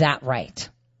that right.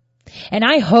 And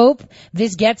I hope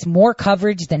this gets more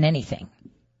coverage than anything.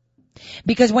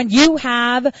 Because when you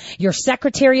have your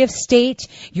Secretary of State,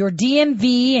 your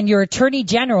DMV, and your Attorney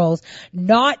Generals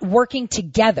not working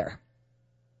together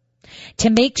to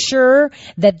make sure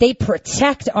that they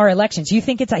protect our elections. You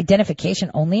think it's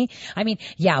identification only? I mean,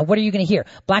 yeah, what are you going to hear?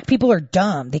 Black people are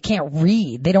dumb. They can't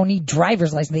read. They don't need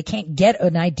driver's license. They can't get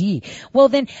an ID. Well,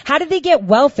 then how do they get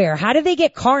welfare? How do they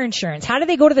get car insurance? How do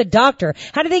they go to the doctor?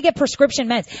 How do they get prescription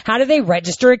meds? How do they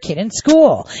register a kid in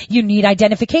school? You need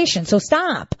identification. So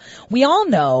stop. We all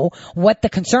know what the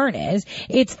concern is.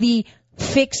 It's the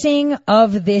fixing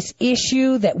of this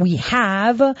issue that we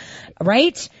have,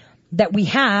 right? That we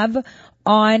have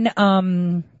on,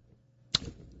 of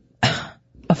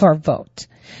our vote.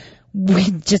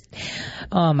 We just,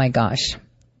 oh my gosh.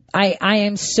 I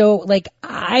am so, like,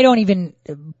 I don't even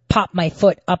pop my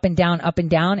foot up and down,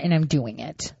 and I'm doing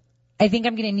it. I think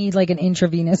I'm going to need like an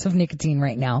intravenous of nicotine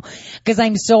right now because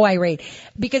I'm so irate.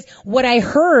 Because what I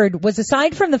heard was,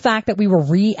 aside from the fact that we were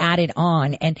re-added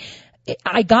on, and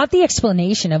I got the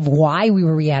explanation of why we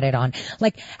were re-added on.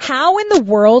 Like, how in the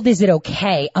world is it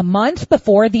okay a month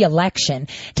before the election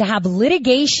to have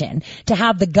litigation, to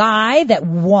have the guy that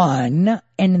won,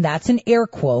 and that's in air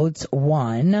quotes,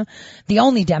 won, the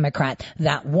only Democrat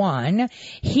that won,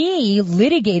 he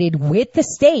litigated with the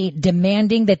state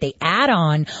demanding that they add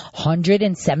on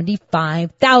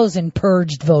 175,000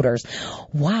 purged voters.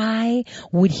 Why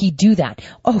would he do that?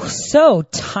 Oh, so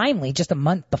timely, just a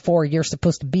month before you're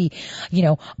supposed to be,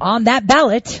 on that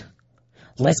ballot.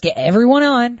 Let's get everyone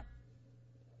on.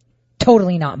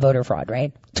 Totally not voter fraud,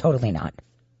 right? Totally not.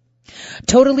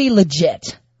 Totally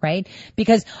legit, right?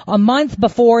 Because a month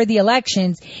before the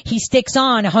elections, he sticks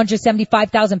on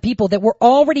 175,000 people that were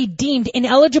already deemed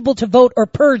ineligible to vote or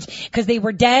purged because they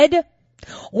were dead.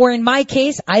 Or in my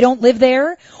case, I don't live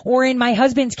there. Or in my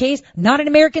husband's case, not an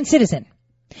American citizen.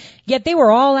 Yet they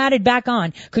were all added back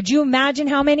on. Could you imagine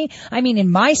how many? I mean, in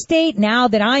my state, now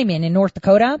that I'm in North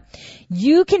Dakota,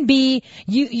 you can be,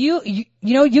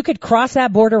 you could cross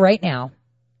that border right now.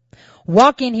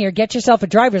 Walk in here, get yourself a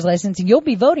driver's license, and you'll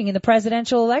be voting in the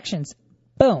presidential elections.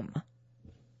 Boom.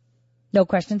 No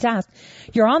questions asked.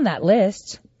 You're on that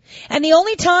list. And the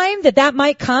only time that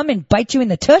might come and bite you in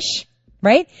the tush,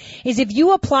 right, is if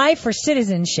you apply for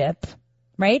citizenship,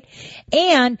 right?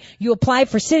 And you apply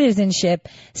for citizenship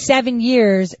 7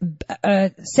 years,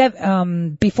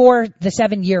 before the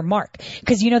 7-year mark.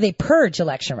 Cause they purge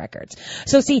election records.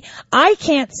 So see, I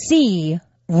can't see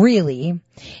really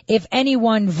if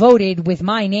anyone voted with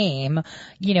my name,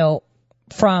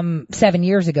 from 7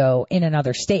 years ago in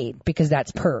another state because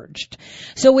that's purged.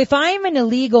 So if I'm an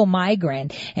illegal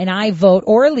migrant and I vote,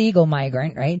 or a legal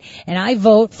migrant, right, and I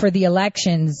vote for the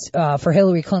elections for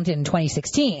Hillary Clinton in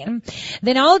 2016,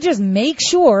 then I'll just make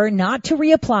sure not to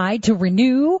reapply, to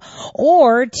renew,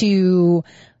 or to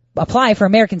apply for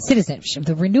American citizenship.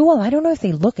 The renewal, I don't know if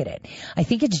they look at it. I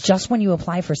think it's just when you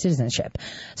apply for citizenship.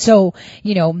 So,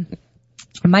 you know,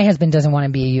 my husband doesn't want to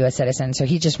be a U.S. citizen, so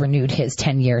he just renewed his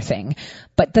 10-year thing.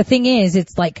 But the thing is,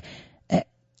 it's like,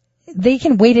 they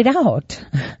can wait it out.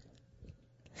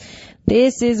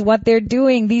 This is what they're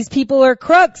doing. These people are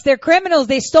crooks. They're criminals.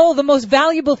 They stole the most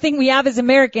valuable thing we have as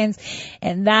Americans,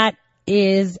 and that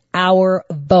is our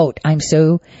vote. I'm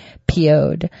so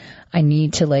PO'd. I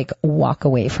need to walk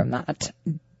away from that.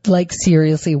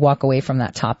 Seriously walk away from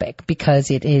that topic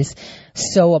because it is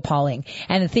so appalling.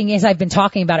 And the thing is, I've been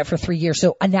talking about it for 3 years,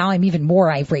 so now I'm even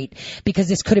more irate because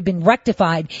this could have been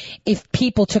rectified if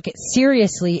people took it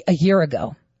seriously a year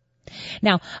ago.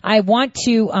 Now, I want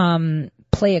to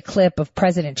play a clip of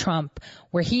President Trump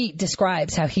where he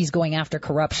describes how he's going after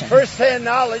corruption. First-hand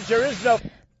knowledge, there is no...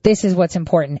 This is what's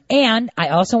important. And I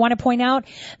also want to point out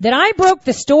that I broke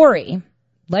the story,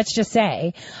 let's just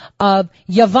say, of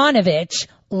Yovanovitch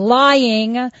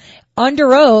lying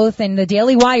under oath, and the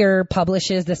Daily Wire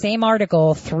publishes the same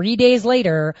article 3 days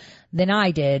later than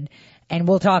I did. And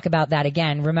we'll talk about that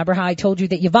again. Remember how I told you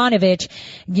that Yovanovitch,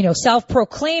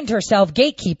 self-proclaimed herself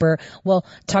gatekeeper? Well,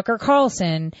 Tucker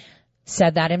Carlson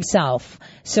said that himself.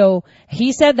 So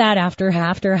he said that after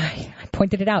I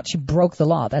pointed it out. She broke the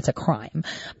law. That's a crime.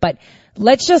 But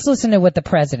let's just listen to what the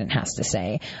president has to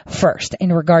say first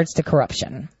in regards to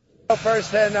corruption.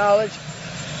 First-hand knowledge.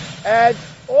 And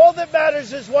all that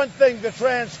matters is one thing, the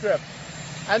transcript.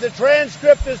 And the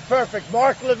transcript is perfect.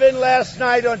 Mark Levin last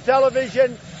night on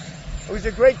television, who's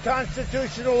a great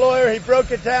constitutional lawyer, he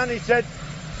broke it down. He said,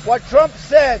 what Trump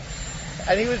said,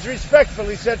 and he was respectful,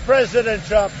 he said, President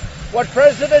Trump, what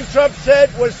President Trump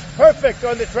said was perfect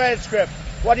on the transcript.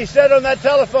 What he said on that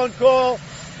telephone call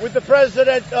with the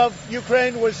president of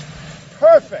Ukraine was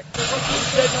perfect. He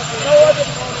said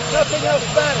nothing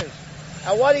else matters.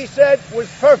 And what he said was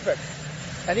perfect.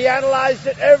 And he analyzed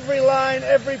it, every line,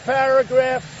 every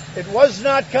paragraph. It was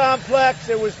not complex.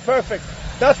 It was perfect.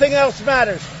 Nothing else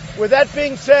matters. With that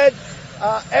being said,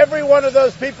 every one of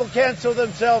those people cancel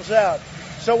themselves out.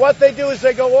 So what they do is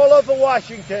they go all over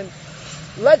Washington.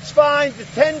 Let's find the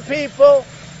 10 people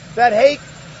that hate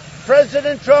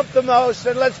President Trump the most,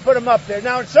 and let's put them up there.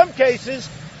 Now, in some cases,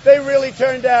 they really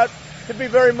turned out to be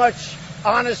very much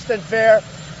honest and fair.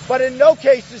 But in no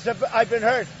cases have I been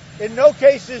hurt. In no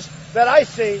cases that I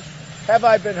see have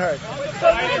I been hurt. So,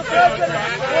 Mr. President,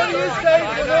 what do you say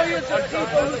to the millions of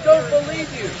people who don't believe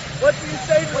you? What do you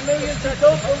say to the millions who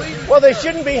don't believe you? Well, they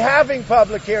shouldn't be having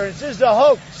public hearings. This is a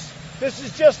hoax. This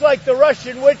is just like the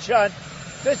Russian witch hunt.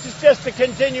 This is just a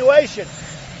continuation.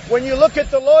 When you look at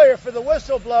the lawyer for the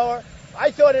whistleblower, I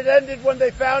thought it ended when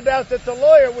they found out that the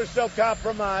lawyer was so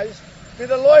compromised.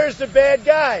 The lawyer's the bad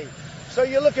guy. So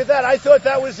you look at that, I thought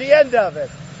that was the end of it.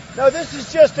 No, this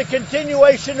is just a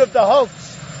continuation of the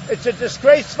hoax. It's a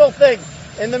disgraceful thing.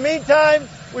 In the meantime,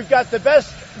 we've got the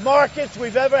best markets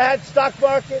we've ever had, stock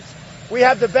markets. We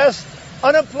have the best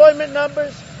unemployment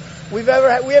numbers we've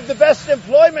ever had. We have the best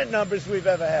employment numbers we've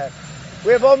ever had.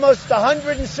 We have almost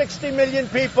 160 million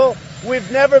people.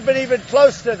 We've never been even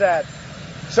close to that.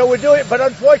 So we're doing it, but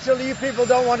unfortunately you people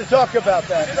don't want to talk about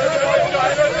that.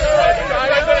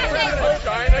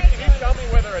 China, can you tell me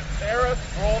whether a tariff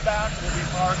rollback will be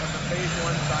part of the phase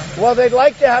one China? Well, they'd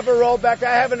like to have a rollback.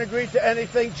 I haven't agreed to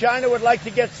anything. China would like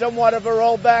to get somewhat of a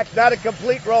rollback, not a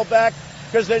complete rollback,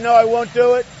 because they know I won't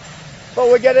do it. But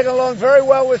we're getting along very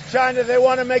well with China. They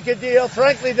want to make a deal.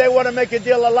 Frankly, they want to make a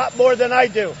deal a lot more than I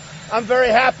do. I'm very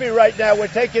happy right now. We're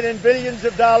taking in billions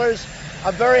of dollars.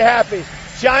 I'm very happy.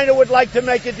 China would like to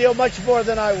make a deal much more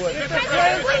than I would. Will you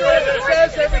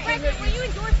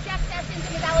endorse Jeff Sessions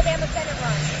in his Alabama Senate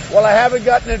run? Well, I haven't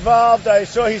gotten involved. I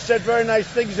saw he said very nice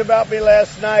things about me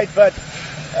last night, but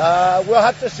we'll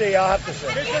have to see. I'll have to see.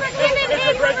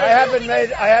 I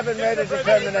haven't made a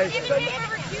determination.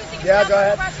 Yeah, go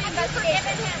ahead.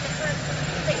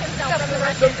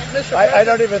 I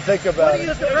don't even think about it.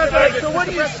 Mr. President, so what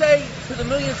do you say to the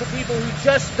millions of people who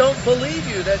just don't believe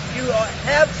you, that you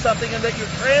have something and that your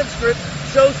transcript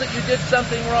shows that you did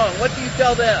something wrong? What do you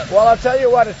tell them? Well, I'll tell you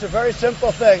what, it's a very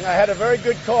simple thing. I had a very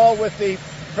good call with the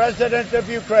president of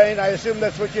Ukraine. I assume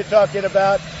that's what you're talking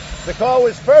about. The call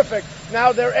was perfect.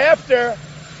 Now, thereafter,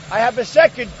 I have a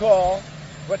second call,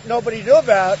 but nobody knew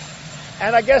about,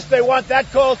 and I guess they want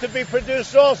that call to be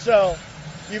produced also.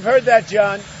 You've heard that,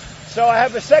 John. So I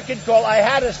have a second call. I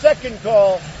had a second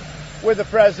call with the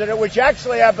president, which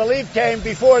actually I believe came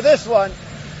before this one.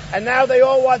 And now they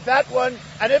all want that one.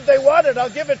 And if they want it, I'll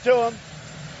give it to them.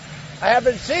 I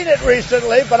haven't seen it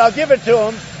recently, but I'll give it to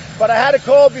them. But I had a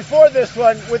call before this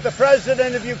one with the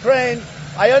president of Ukraine.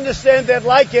 I understand they'd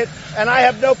like it, and I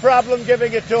have no problem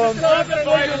giving it to them.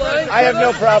 I have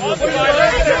no problem.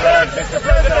 Mr.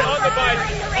 President,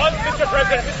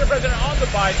 on the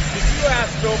Biden, did you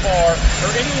ask Bill Barr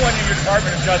or anyone in your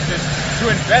Department of Justice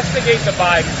to investigate the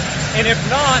Bidens? And if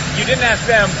not, you didn't ask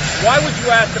them, why would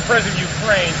you ask the President of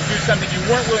Ukraine to do something you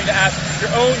weren't willing to ask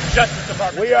your own Justice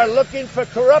Department? We are looking for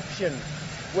corruption.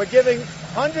 We're giving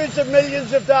hundreds of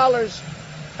millions of dollars,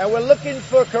 and we're looking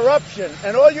for corruption.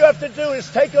 And all you have to do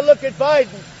is take a look at Biden,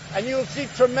 and you'll see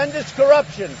tremendous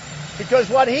corruption. Because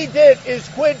what he did is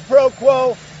quid pro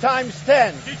quo times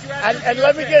 10. And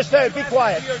let me just say, be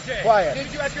quiet. Quiet.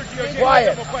 Did you ask your DOJ?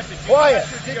 Quiet. Quiet.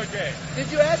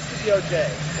 Did you ask the DOJ?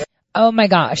 Oh my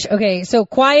gosh. Okay, so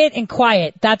quiet and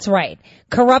quiet. That's right.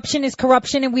 Corruption is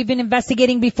corruption, and we've been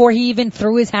investigating before he even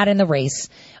threw his hat in the race.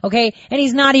 Okay? And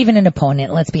he's not even an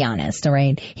opponent, let's be honest, all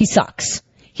right? He sucks.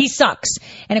 He sucks.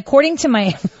 And according to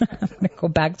my, I'm going to go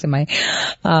back to my,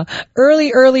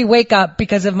 early wake up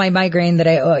because of my migraine that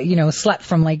I, slept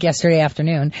from like yesterday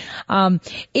afternoon.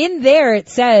 In there it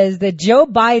says that Joe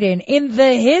Biden in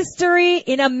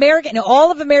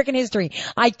all of American history,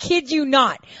 I kid you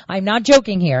not, I'm not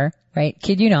joking here, right?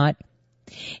 Kid you not.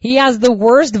 He has the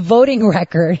worst voting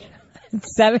record.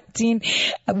 17,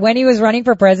 when he was running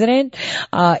for president,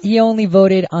 he only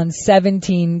voted on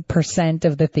 17%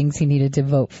 of the things he needed to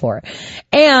vote for.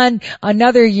 And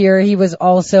another year he was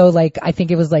also I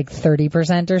think it was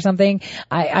 30% or something.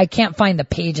 I can't find the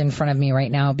page in front of me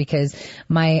right now because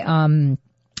my,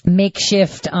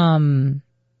 makeshift,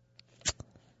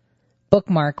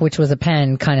 bookmark, which was a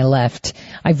pen, kind of left.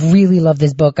 I really love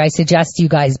this book. I suggest you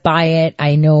guys buy it.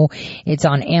 I know it's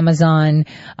on Amazon.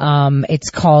 It's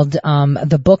called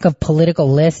The Book of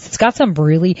Political Lists. It's got some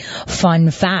really fun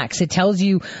facts. It tells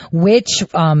you which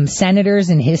senators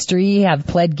in history have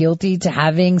pled guilty to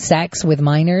having sex with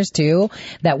minors too,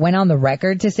 that went on the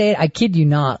record to say it. I kid you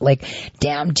not.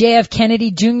 Damn, JF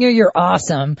Kennedy Jr., you're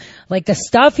awesome. The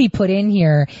stuff he put in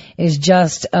here is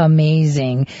just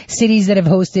amazing. Cities that have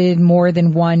hosted more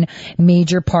than one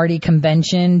major party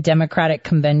convention, Democratic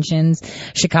conventions.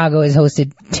 Chicago has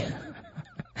hosted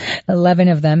 11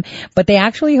 of them, but they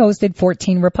actually hosted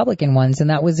 14 Republican ones, and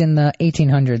that was in the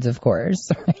 1800s, of course.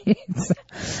 Right?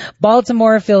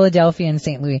 Baltimore, Philadelphia, and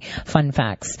St. Louis. Fun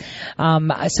facts.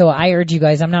 So I urge you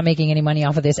guys, I'm not making any money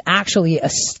off of this. Actually, a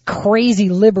crazy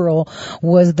liberal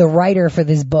was the writer for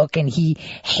this book, and he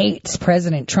hates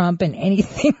President Trump and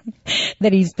anything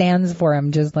that he stands for.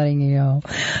 I'm just letting you know.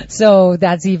 So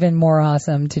that's even more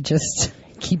awesome to just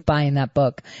keep buying that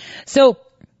book. So,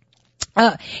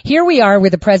 here we are where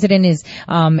the president is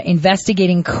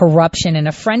investigating corruption, and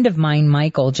a friend of mine,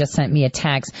 Michael, just sent me a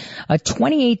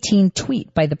 2018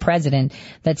 tweet by the president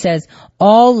that says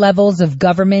all levels of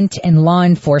government and law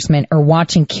enforcement are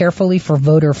watching carefully for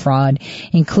voter fraud,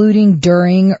 including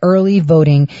during early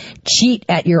voting. Cheat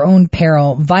at your own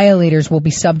peril. Violators will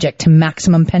be subject to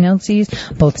maximum penalties,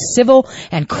 both civil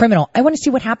and criminal. I want to see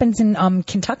what happens in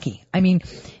Kentucky. I mean,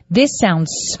 this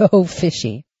sounds so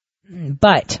fishy,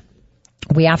 but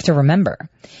we have to remember,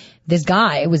 this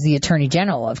guy was the Attorney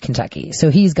General of Kentucky. So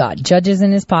he's got judges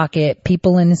in his pocket,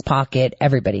 people in his pocket,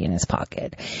 everybody in his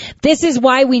pocket. This is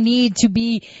why we need to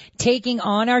be taking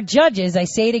on our judges. I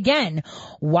say it again.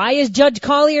 Why is Judge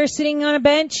Collier sitting on a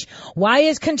bench? Why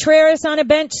is Contreras on a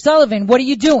bench? Sullivan, what are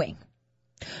you doing?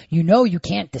 You know you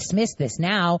can't dismiss this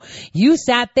now. You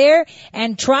sat there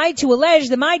and tried to allege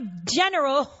that my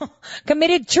general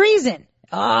committed treason.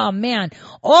 Oh man,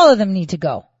 all of them need to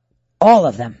go. All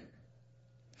of them.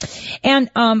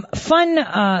 And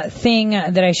fun thing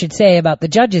that I should say about the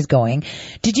judges going.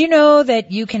 Did you know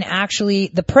that you can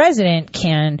the president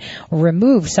can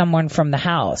remove someone from the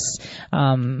House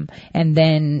and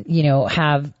then,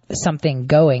 have something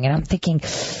going? And I'm thinking,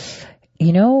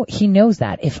 he knows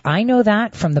that. If I know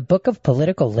that from the Book of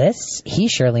Political Lists, he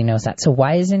surely knows that. So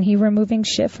why isn't he removing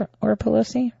Schiff or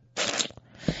Pelosi?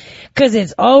 Because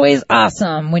it's always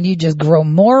awesome when you just grow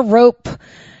more rope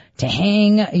to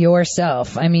hang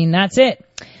yourself. I mean, that's it.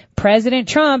 President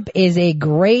Trump is a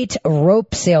great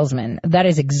rope salesman. That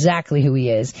is exactly who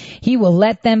he is. He will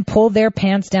let them pull their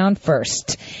pants down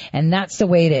first. And that's the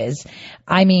way it is.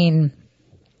 I mean,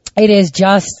 it is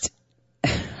just,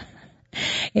 it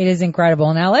is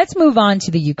incredible. Now let's move on to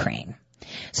the Ukraine.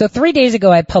 So 3 days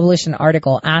ago, I published an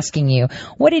article asking you,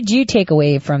 what did you take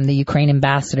away from the Ukraine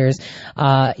ambassador's,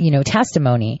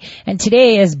 testimony? And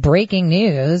today, as breaking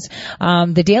news,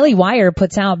 the Daily Wire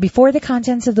puts out, before the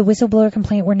contents of the whistleblower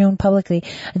complaint were known publicly,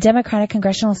 a Democratic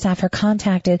congressional staffer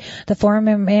contacted the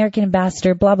former American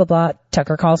ambassador, blah, blah, blah.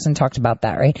 Tucker Carlson talked about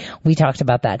that, right? We talked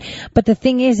about that. But the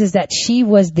thing is that she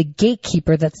was the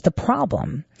gatekeeper. That's the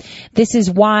problem. This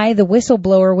is why the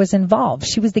whistleblower was involved.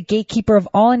 She was the gatekeeper of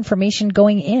all information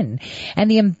going in. And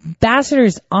the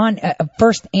ambassador's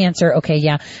first answer, okay,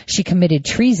 yeah, she committed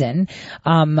treason.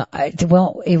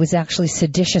 Well, it was actually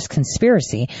seditious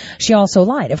conspiracy. She also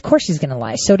lied. Of course she's going to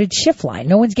lie. So did Schiff lie.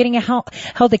 No one's getting held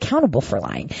accountable for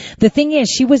lying. The thing is,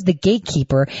 she was the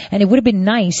gatekeeper, and it would have been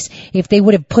nice if they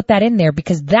would have put that in there,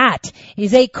 because that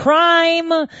is a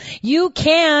crime. You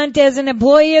can't, as an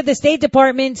employee of the State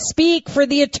Department, speak for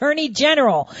the Attorney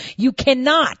General. You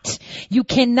cannot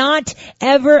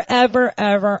ever, ever,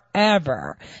 ever,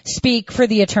 ever speak for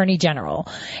the Attorney General,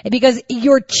 because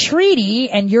your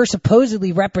treaty, and you're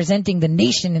supposedly representing the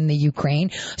nation in the Ukraine,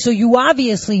 so you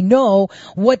obviously know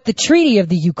what the treaty of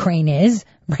the Ukraine is,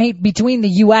 right, between the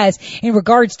U.S. in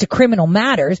regards to criminal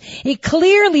matters. It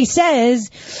clearly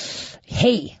says,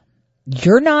 hey,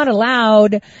 you're not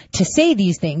allowed to say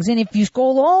these things. And if you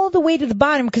scroll all the way to the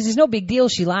bottom, because there's no big deal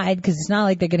she lied, because it's not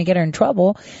like they're going to get her in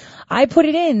trouble, I put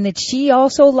it in that she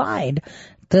also lied.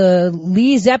 The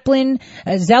Lee Zeldin,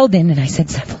 and I said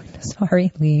Zeppelin,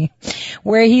 sorry, Lee,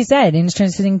 where he said,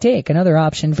 interesting take, another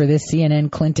option for this CNN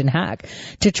Clinton hack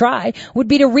to try would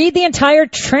be to read the entire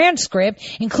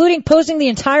transcript, including posting the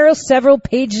entire several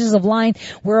pages of line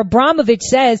where Abramovich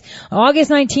says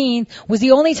August 19th was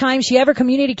the only time she ever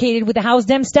communicated with the House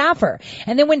Dem staffer.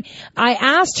 And then when I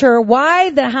asked her why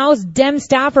the House Dem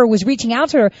staffer was reaching out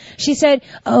to her, she said,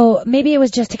 oh, maybe it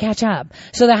was just to catch up.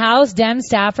 So the House Dem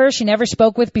staffer she never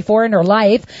spoke with before in her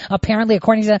life, apparently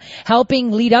according to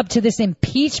helping lead up to this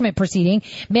impeachment proceeding,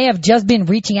 may have just been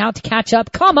reaching out to catch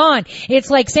up. Come on. It's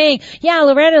like saying, yeah,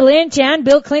 Loretta Lynch and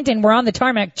Bill Clinton were on the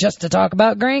tarmac just to talk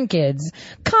about grandkids.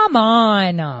 Come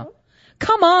on.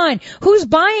 Come on. Who's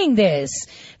buying this?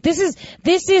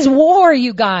 This is war,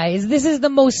 you guys. This is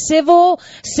the most civil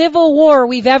war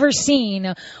we've ever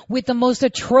seen, with the most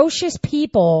atrocious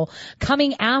people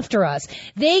coming after us.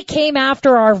 They came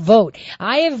after our vote.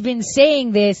 I have been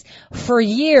saying this for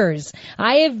years.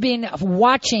 I have been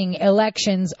watching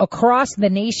elections across the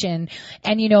nation,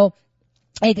 and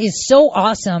it is so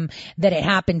awesome that it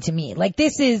happened to me. Like,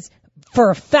 this is, for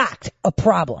a fact, a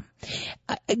problem.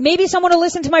 Maybe someone will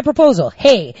listen to my proposal.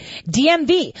 Hey,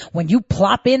 DMV, when you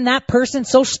plop in that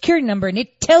person's social security number and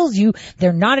it tells you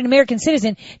they're not an American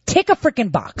citizen, tick a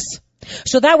frickin' box.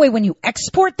 So that way when you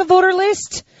export the voter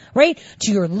list, right,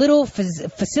 to your little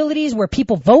facilities where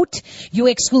people vote, you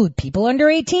exclude people under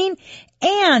 18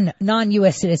 and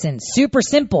non-U.S. citizens. Super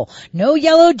simple. No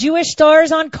yellow Jewish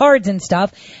stars on cards and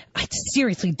stuff. I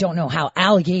seriously don't know how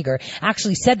Al Jaeger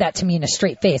actually said that to me in a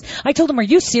straight face. I told him, are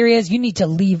you serious? You need to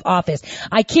leave office.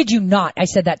 I kid you not. I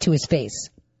said that to his face.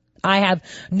 I have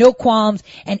no qualms,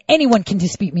 and anyone can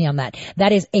dispute me on that.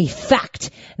 That is a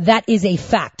fact. That is a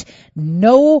fact.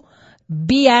 No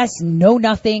BS, no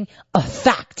nothing. A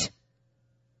fact.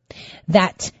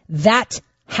 That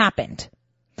happened.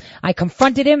 I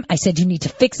confronted him. I said, you need to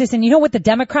fix this. And you know what the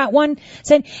Democrat one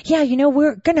said? Yeah,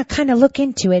 we're going to kind of look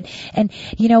into it. And,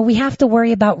 we have to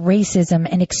worry about racism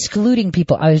and excluding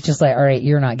people. I was just like, all right,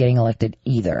 you're not getting elected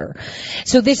either.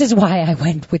 So this is why I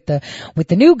went with the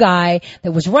new guy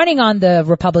that was running on the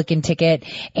Republican ticket.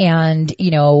 And,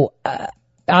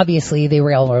 obviously they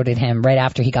railroaded him right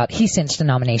after he cinched a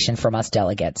nomination from us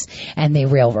delegates, and they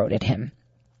railroaded him.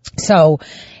 So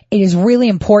it is really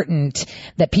important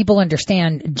that people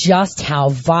understand just how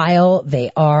vile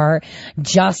they are,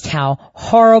 just how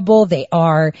horrible they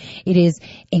are. It is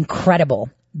incredible.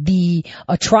 The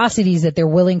atrocities that they're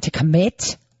willing to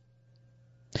commit.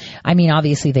 I mean,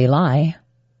 obviously they lie.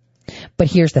 But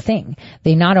here's the thing.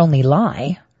 They not only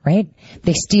lie, right?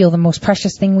 They steal the most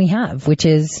precious thing we have, which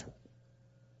is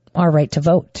our right to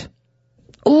vote.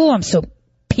 Oh, I'm so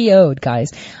PO'd,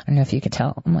 guys. I don't know if you could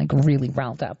tell. I'm like really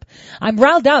riled up. I'm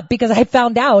riled up because I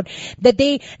found out that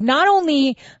they not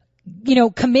only,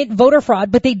 commit voter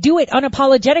fraud, but they do it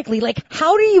unapologetically. Like,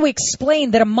 how do you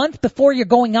explain that a month before you're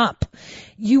going up,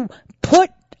 you put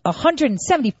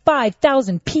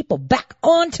 175,000 people back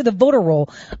onto the voter roll?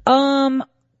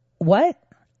 What?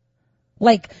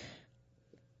 Like,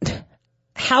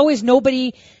 how is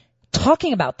nobody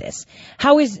talking about this?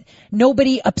 How is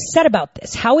nobody upset about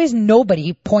this? How is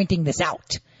nobody pointing this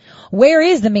out? Where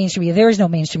is the mainstream media? There is no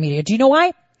mainstream media. Do you know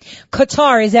why?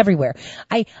 Qatar is everywhere.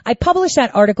 I published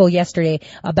that article yesterday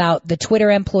about the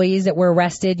Twitter employees that were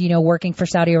arrested, working for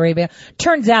Saudi Arabia.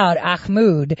 Turns out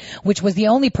Ahmad, which was the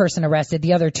only person arrested,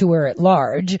 the other two were at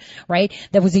large, right?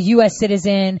 That was a U.S.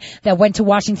 citizen that went to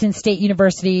Washington State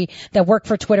University, that worked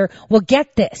for Twitter. Well,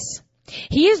 get this.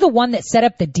 He is the one that set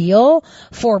up the deal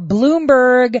for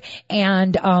Bloomberg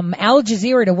and Al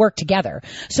Jazeera to work together.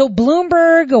 So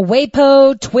Bloomberg,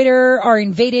 Waypo, Twitter are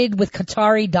invaded with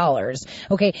Qatari dollars.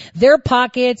 Okay, their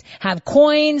pockets have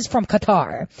coins from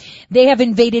Qatar. They have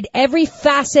invaded every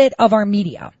facet of our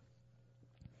media.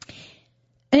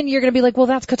 And you're going to be like, well,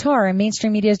 that's Qatar, and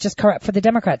mainstream media is just corrupt for the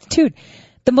Democrats. Dude,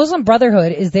 the Muslim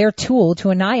Brotherhood is their tool to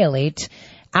annihilate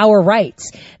our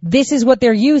rights. This is what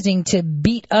they're using to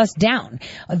beat us down.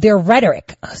 Their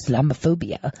rhetoric,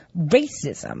 Islamophobia,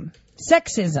 racism,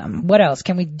 sexism. What else?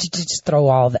 Can we just throw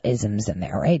all the isms in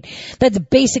there, right? That's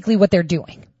basically what they're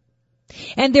doing.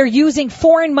 And they're using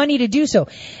foreign money to do so.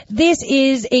 This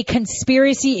is a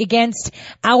conspiracy against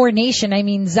our nation. I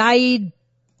mean, Zaid,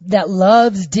 that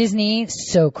loves Disney,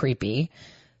 so creepy.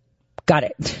 Got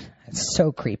it.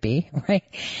 So creepy, right?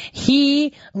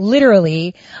 He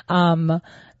literally said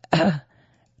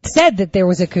that there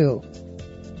was a coup.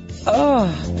 Oh.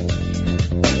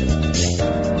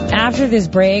 After this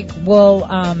break, we'll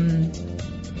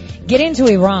get into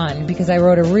Iran because I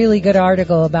wrote a really good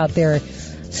article about their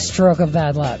stroke of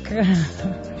bad luck.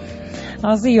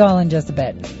 I'll see you all in just a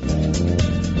bit.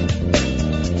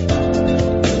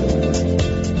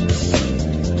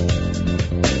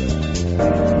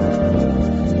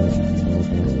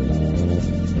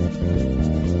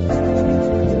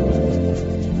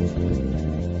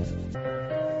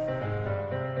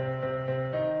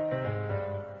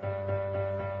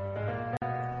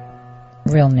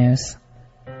 Real news.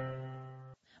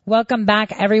 Welcome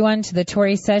back, everyone, to the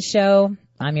Tori Says Show.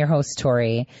 I'm your host,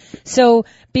 Tori. So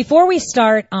before we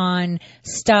start on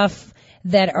stuff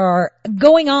that are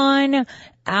going on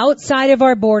outside of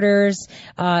our borders,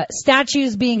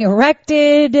 statues being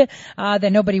erected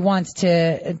that nobody wants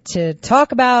to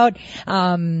talk about,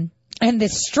 and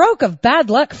this stroke of bad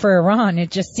luck for Iran,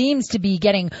 it just seems to be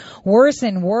getting worse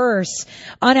and worse.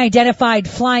 Unidentified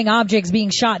flying objects being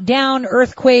shot down,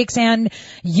 earthquakes, and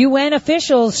UN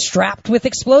officials strapped with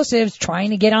explosives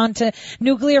trying to get onto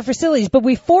nuclear facilities. But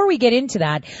before we get into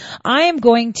that, I am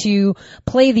going to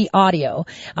play the audio.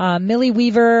 Millie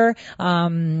Weaver,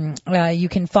 you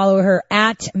can follow her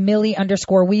at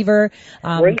Millie_Weaver,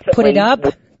 put it up.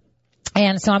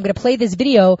 And so I'm going to play this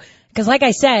video because, like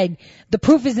I said, the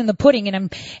proof is in the pudding.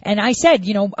 And I said,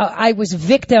 I was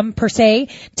victim per se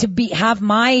to have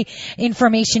my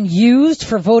information used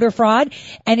for voter fraud.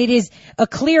 And it is a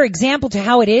clear example to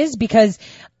how it is because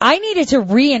I needed to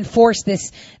reinforce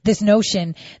this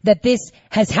notion that this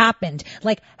has happened.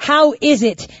 Like, how is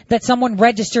it that someone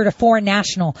registered a foreign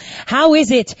national? How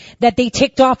is it that they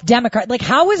ticked off Democrat? Like,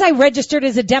 how was I registered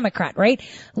as a Democrat, right?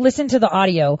 Listen to the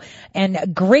audio.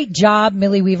 And great job,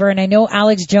 Millie Weaver. And I know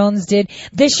Alex Jones did.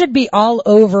 This should be all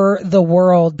over the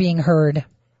world being heard.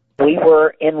 We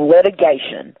were in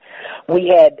litigation.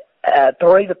 We had,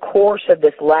 through the course of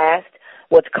this last,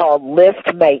 what's called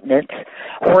lift maintenance,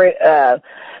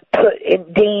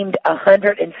 deemed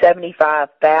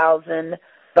 175,000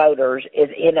 voters as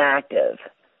inactive.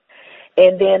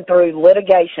 And then through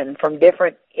litigation from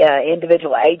different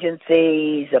individual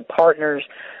agencies, partners,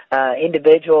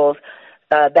 individuals,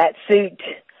 that suit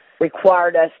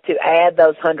required us to add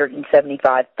those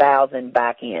 175,000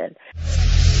 back in.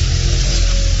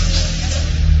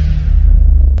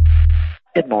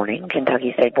 Good morning,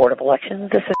 Kentucky State Board of Elections.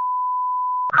 This is...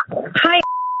 Hi,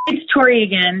 it's Tori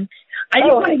again. I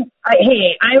was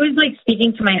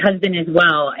speaking to my husband as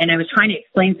well, and I was trying to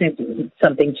explain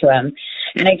something to him.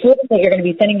 And I told him that you're going to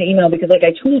be sending the email because, like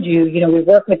I told you, we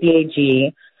work with the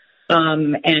AG,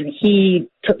 and he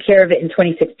took care of it in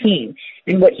 2016.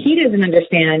 And what he doesn't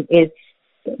understand is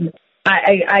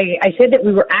I said that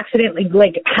we were accidentally,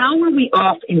 how were we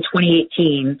off in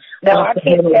 2018? No, I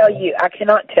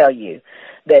cannot tell you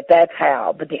that that's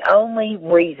how. But the only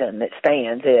reason that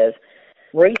stands is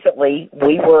recently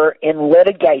we were in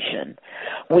litigation.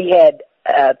 We had,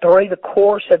 through the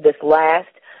course of this last,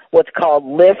 what's called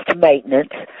lift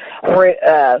maintenance,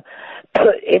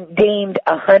 deemed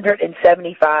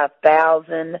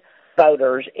 175,000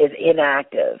 voters as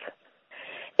inactive.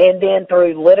 And then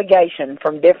through litigation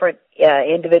from different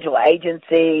individual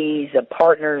agencies,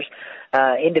 partners,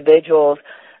 individuals,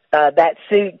 that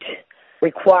suit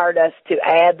required us to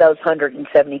add those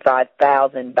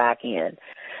 175,000 back in.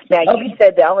 Now, you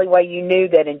said the only way you knew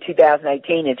that in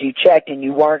 2018 is you checked and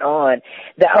you weren't on.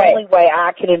 The only way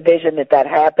I can envision that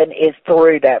happened is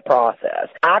through that process.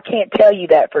 I can't tell you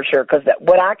that for sure because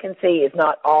what I can see is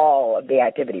not all of the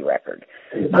activity record.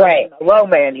 Right. I'm a low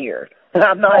man here.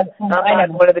 I'm not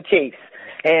one of the chiefs.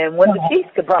 And one of the chiefs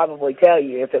could probably tell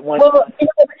you if it wasn't. Well,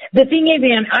 the thing is,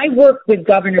 Ann, I worked with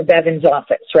Governor Bevin's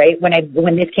office, right,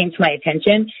 when this came to my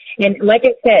attention. And like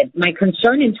I said, my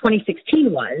concern in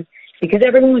 2016 was, because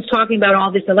everyone was talking about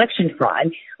all this election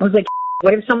fraud, I was like,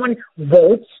 what if someone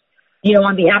votes,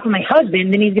 on behalf of my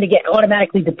husband, then he's going to get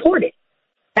automatically deported?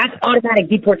 That's automatic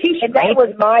deportation. And that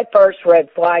was my first red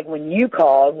flag when you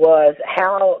called was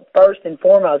first and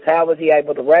foremost, how was he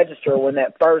able to register when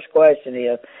that first question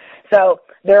is. So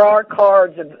there are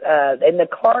cards, and the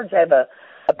cards have a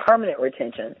permanent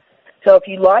retention. So if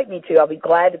you'd like me to, I'll be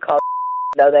glad to call.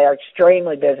 Though they are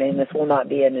extremely busy, and this will not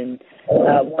be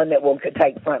one that will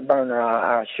take front burner,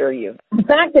 I assure you. The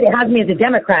fact that it has me as a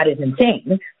Democrat is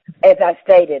insane. As I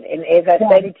stated, and as I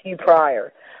stated to you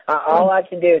prior, all I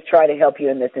can do is try to help you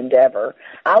in this endeavor.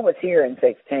 I was here in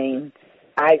 2016.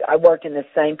 I worked in the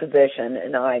same position,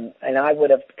 and I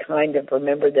would have kind of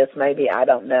remembered this maybe, I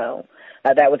don't know.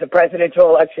 That was a presidential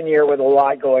election year with a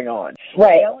lot going on.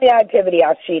 Right. The only activity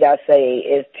sheet I see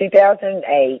is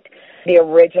 2008, the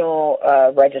original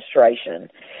registration.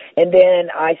 And then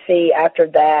I see after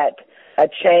that a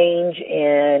change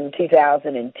in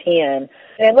 2010. And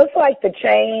it looks like the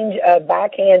change of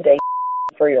backhand to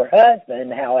for your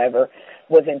husband, however,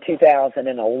 was in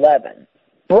 2011.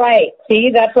 Right.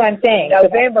 See, that's what I'm saying.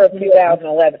 November of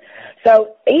 2011.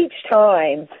 So each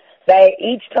time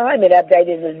it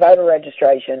updated his voter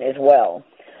registration as well.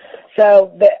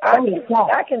 So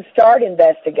I can start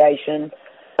investigation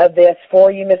of this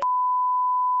for you, Ms.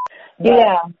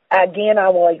 Yeah. Again, I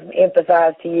will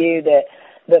emphasize to you that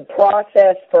the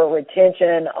process for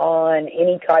retention on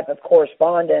any type of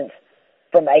correspondence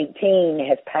from 18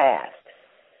 has passed.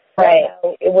 Right.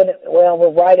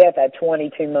 We're right at that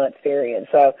 22-month period.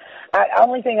 So the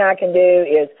only thing I can do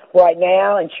is right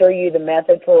now ensure you the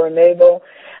method for removal.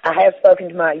 I have spoken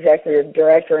to my executive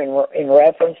director in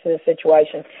reference to the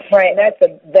situation. Right. And that's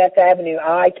the best avenue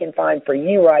I can find for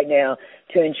you right now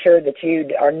to ensure that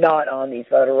you are not on these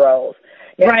voter rolls.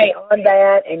 Now, right. On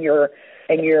that, and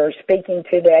you're speaking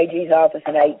to the AG's office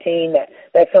in 18,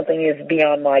 that's something that's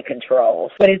beyond my control.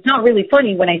 But it's not really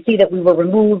funny when I see that we were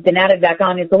removed and added back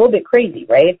on. It's a little bit crazy,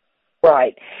 right?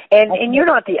 Right. And you're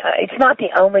not it's not the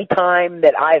only time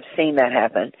that I've seen that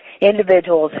happen.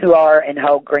 Individuals who are and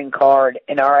hold green card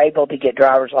and are able to get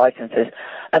driver's licenses,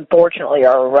 unfortunately,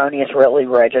 are erroneously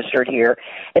registered here.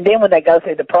 And then when they go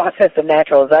through the process of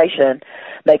naturalization,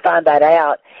 they find that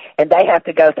out, and they have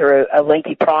to go through a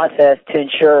lengthy process to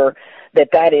ensure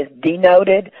that is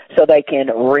denoted so they can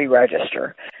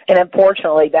re-register. And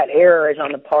unfortunately, that error is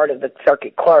on the part of the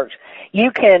circuit clerks.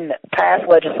 You can pass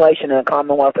legislation in the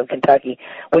Commonwealth of Kentucky.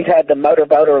 We've had the motor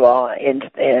voter law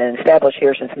established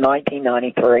here since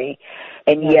 1993,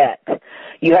 and yet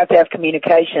you have to have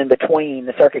communication between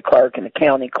the circuit clerk and the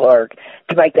county clerk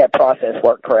to make that process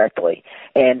work correctly.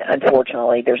 And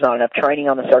unfortunately, there's not enough training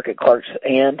on the circuit clerk's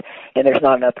end, and there's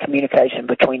not enough communication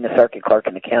between the circuit clerk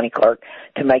and the county clerk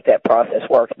to make that process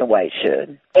work the way it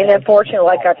should. And unfortunately,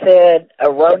 like I said,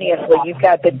 erroneously, you've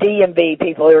got the DMV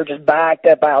people who are just backed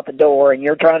up out the door, and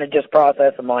you're trying to just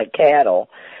process them like cattle.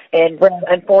 And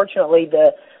unfortunately,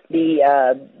 the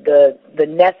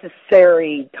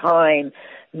necessary time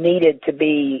needed to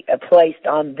be placed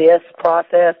on this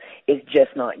process is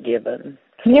just not given.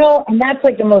 And that's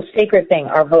like the most sacred thing,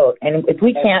 our vote. And if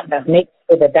we can't make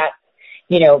sure that that's,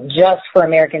 just for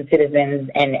American citizens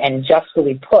and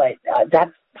justly put,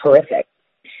 that's horrific.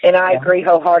 And I agree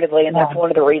wholeheartedly, and that's one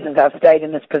of the reasons I've stayed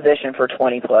in this position for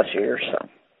 20-plus years. So.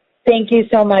 Thank you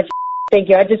so much. Thank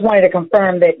you. I just wanted to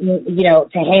confirm that,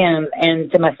 to him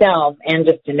and to myself and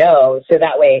just to know, so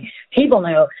that way people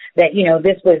know that,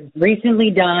 this was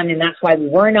recently done and that's why we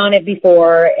weren't on it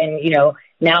before. And,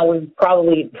 now we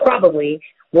probably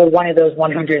were one of those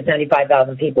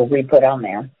 175,000 people we put on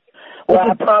there.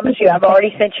 Well, I promise you, I've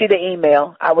already sent you the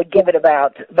email. I would give it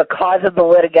about, because of the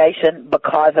litigation,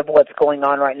 because of what's going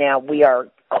on right now, we are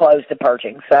close to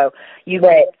purging. So you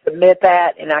can submit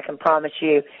that, and I can promise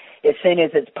you, as soon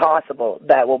as it's possible,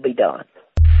 that will be done.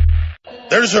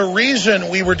 There's a reason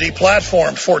we were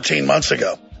deplatformed 14 months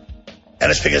ago,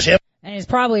 and it's because him. And it's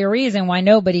probably a reason why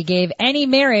nobody gave any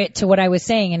merit to what I was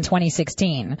saying in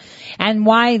 2016. And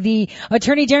why the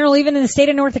Attorney General, even in the state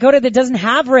of North Dakota that doesn't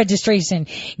have registration,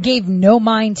 gave no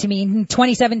mind to me in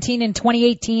 2017 and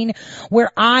 2018, where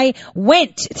I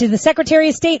went to the Secretary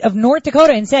of State of North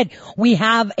Dakota and said, we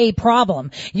have a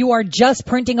problem. You are just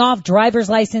printing off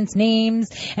driver's license names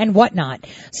and whatnot.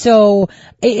 So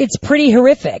it's pretty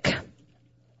horrific.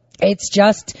 It's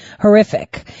just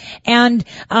horrific. And,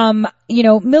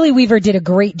 Millie Weaver did a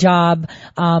great job,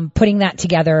 putting that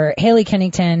together. Haley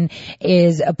Kennington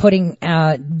is putting,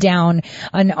 down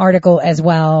an article as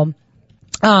well.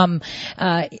 To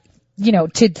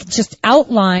just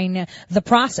outline the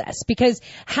process, because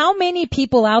how many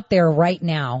people out there right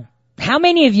now, how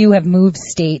many of you have moved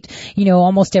state,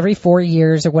 almost every 4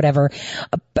 years or whatever,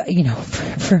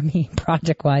 for me,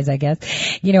 project wise, I guess,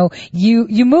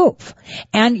 you move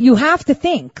and you have to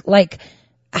think like,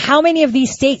 how many of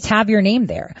these states have your name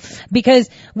there? Because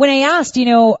when I asked, in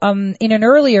an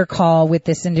earlier call with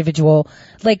this individual,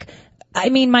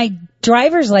 my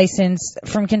driver's license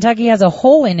from Kentucky has a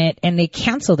hole in it and they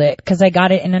canceled it because I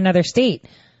got it in another state.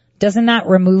 Doesn't that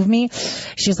remove me?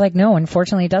 She's like, no,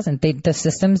 unfortunately it doesn't. The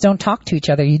systems don't talk to each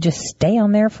other. You just stay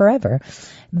on there forever.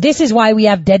 This is why we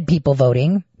have dead people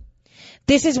voting.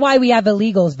 This is why we have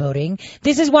illegals voting.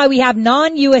 This is why we have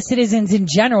non-U.S. citizens in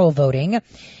general voting.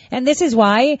 And this is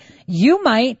why you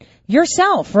might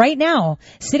yourself right now,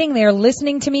 sitting there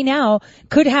listening to me now,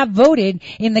 could have voted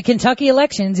in the Kentucky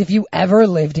elections if you ever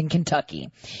lived in Kentucky,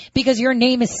 because your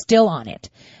name is still on it.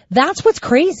 That's what's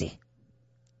crazy.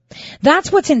 That's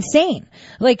what's insane.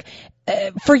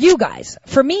 For you guys,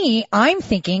 for me, I'm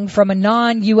thinking from a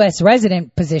non-U.S.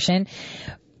 resident position,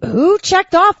 who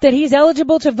checked off that he's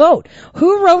eligible to vote?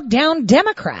 Who wrote down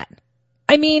Democrat?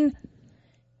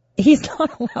 He's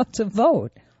not allowed to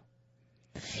vote.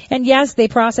 And yes, they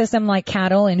process them like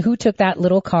cattle, and who took that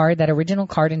little card, that original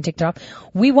card, and ticked it off?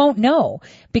 We won't know,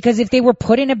 because if they were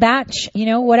put in a batch,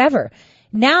 whatever.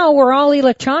 Now we're all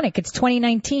electronic. It's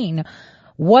 2019.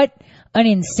 What an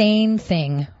insane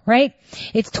thing, right?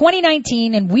 It's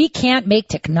 2019 and we can't make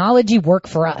technology work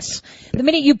for us. The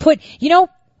minute you put,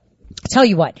 tell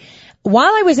you what,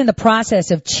 while I was in the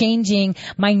process of changing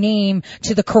my name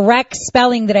to the correct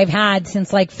spelling that I've had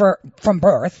since from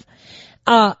birth,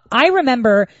 I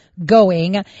remember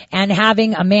going and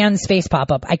having a man's face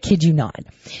pop up. I kid you not.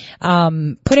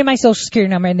 Put in my social security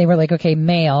number and they were like, okay,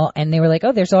 male. And they were like,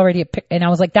 oh, there's already a pic. And I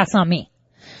was like, that's not me.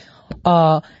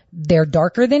 They're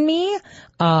darker than me.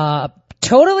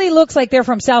 Totally looks like they're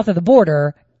from south of the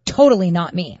border. Totally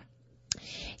not me.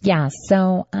 Yeah.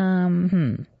 So,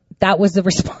 that was the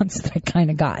response that I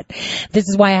kind of got. This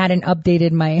is why I hadn't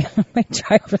updated my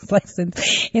driver's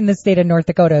license in the state of North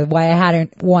Dakota, why I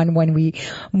hadn't one when we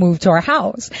moved to our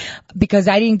house, because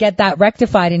I didn't get that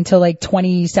rectified until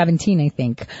 2017, I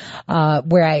think,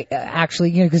 where I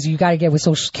actually, because you got to get with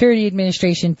Social Security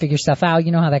Administration, figure stuff out.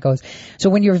 You know how that goes.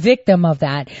 So when you're a victim of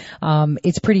that,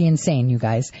 it's pretty insane, you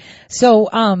guys.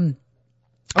 So,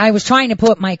 I was trying to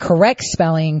put my correct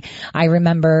spelling, I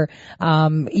remember,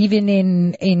 even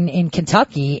in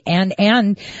Kentucky,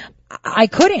 and I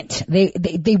couldn't.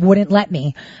 They wouldn't let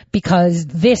me, because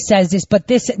this says this, but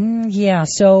this, yeah,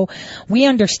 so we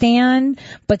understand,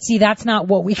 but see, that's not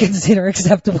what we consider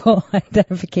acceptable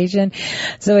identification.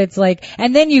 So it's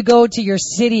and then you go to your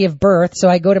city of birth. So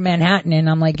I go to Manhattan and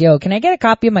I'm like, yo, can I get a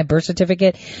copy of my birth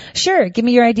certificate? Sure. Give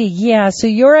me your ID. Yeah. So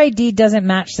your ID doesn't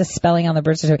match the spelling on the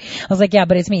birth certificate. I was like, yeah,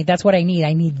 but it's me. That's what I need.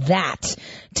 I need that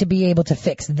to be able to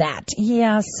fix that.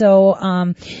 Yeah.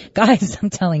 So, guys, I'm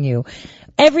telling you,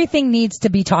 everything needs to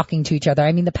be talking to each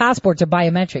other. The passports are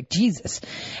biometric. Jesus.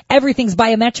 Everything's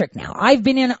biometric now. I've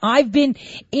been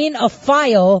in a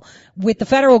file with the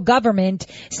federal government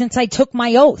since I took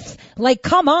my oath.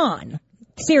 Come on.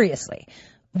 Seriously.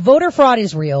 Voter fraud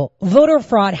is real. Voter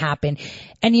fraud happened.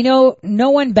 And no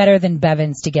one better than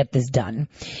Bevins to get this done.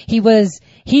 He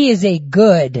is a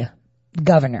good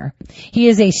governor. He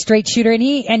is a straight shooter,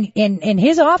 and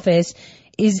his office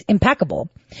is impeccable.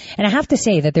 And I have to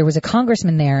say that there was a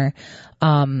congressman there,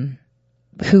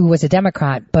 who was a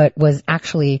Democrat, but was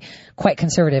actually quite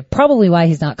conservative. Probably why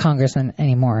he's not congressman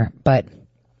anymore, but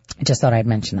I just thought I'd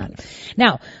mention that.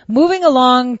 Now, moving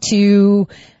along to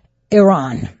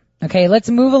Iran. Okay, let's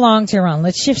move along to Iran.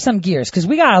 Let's shift some gears, because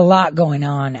we got a lot going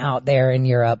on out there in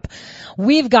Europe.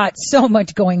 We've got so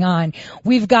much going on.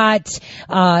 We've got,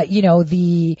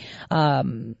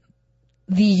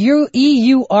 the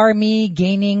EU army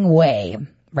gaining way,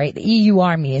 right? The EU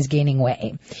army is gaining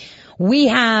way. We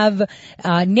have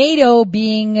NATO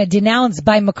being denounced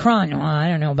by Macron. Well, I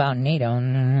don't know about NATO.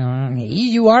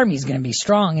 EU army is going to be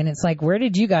strong. And it's like, where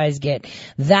did you guys get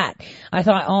that? I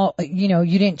thought,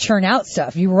 you didn't churn out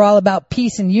stuff. You were all about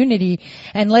peace and unity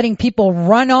and letting people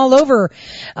run all over,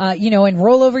 and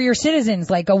roll over your citizens.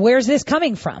 Like, where's this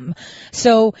coming from?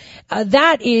 So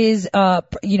that is,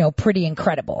 pretty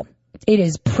incredible. It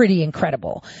is pretty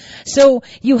incredible. So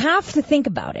you have to think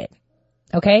about it.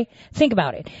 Okay? Think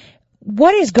about it.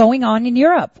 What is going on in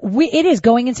Europe? It is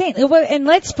going insane. And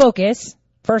let's focus,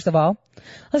 first of all,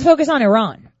 on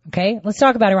Iran. Okay? Let's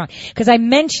talk about Iran. Because I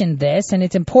mentioned this, and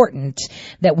it's important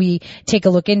that we take a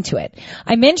look into it.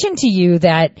 I mentioned to you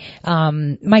that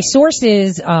my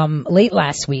sources late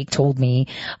last week told me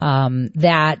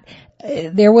that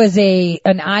there was an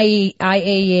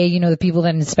IAEA, the people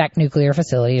that inspect nuclear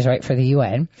facilities, right, for the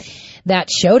UN, that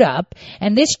showed up,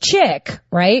 and this chick,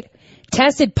 right,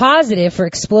 tested positive for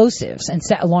explosives and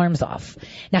set alarms off.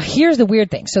 Now, here's the weird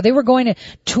thing. So they were going to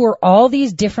tour all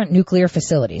these different nuclear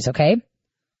facilities, okay?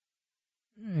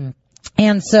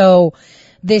 And so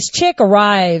this chick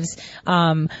arrives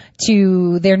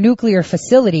to their nuclear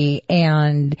facility,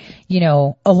 and,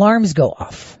 alarms go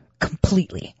off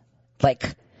completely.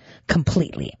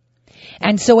 Completely.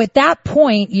 And so at that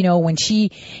point, when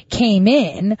she came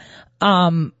in,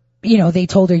 they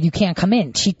told her you can't come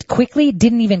in. She quickly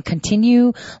didn't even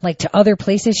continue to other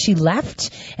places. She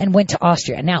left and went to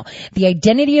Austria. Now, the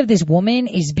identity of this woman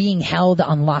is being held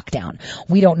on lockdown.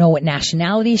 We don't know what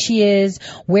nationality she is,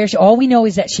 all we know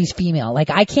is that she's female.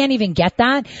 I can't even get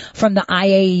that from the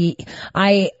IAEA,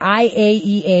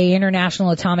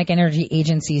 International Atomic Energy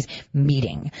Agency's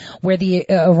meeting, where the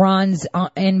Iran's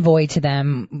envoy to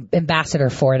them,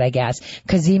 ambassador for it, I guess,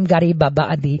 Kazim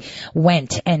Garibabadi,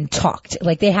 went and talked.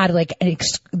 They had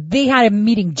a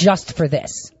meeting just for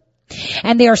this.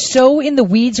 And they are so in the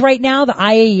weeds right now, the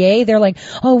IAEA, they're like,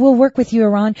 oh, we'll work with you,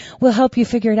 Iran. We'll help you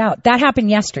figure it out. That happened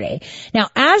yesterday. Now,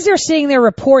 as they're sitting there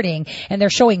reporting and they're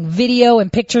showing video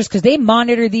and pictures, because they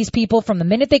monitor these people from the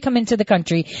minute they come into the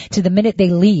country to the minute they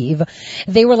leave,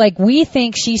 they were like, we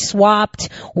think she swapped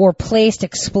or placed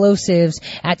explosives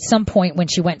at some point when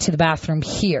she went to the bathroom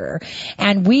here.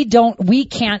 And we don't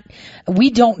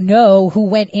know who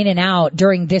went in and out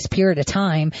during this period of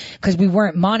time because we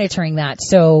weren't monitoring that.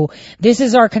 So this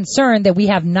is our concern, that we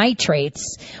have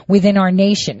nitrates within our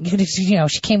nation.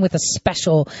 She came with a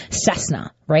special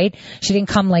Cessna, right? She didn't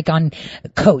come on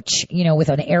coach, with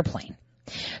an airplane.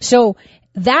 So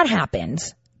that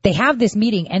happens. They have this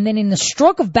meeting, and then in the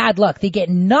stroke of bad luck, they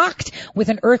get knocked with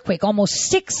an earthquake, almost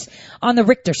 6 on the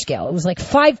Richter scale. It was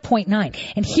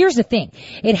 5.9. And here's the thing.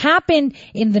 It happened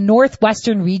in the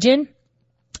northwestern region,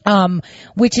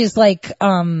 which is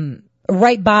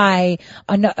right by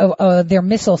their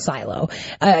missile silo.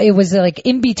 It was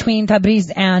in between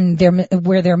Tabriz and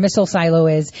where their missile silo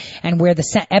is and where the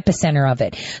epicenter of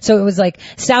it. So it was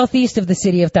southeast of the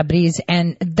city of Tabriz,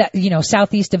 and that,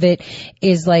 southeast of it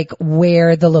is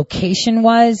where the location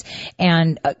was.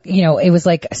 And, it was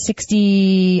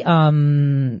 60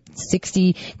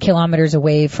 kilometers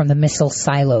away from the missile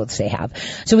silos they have.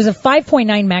 So it was a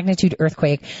 5.9 magnitude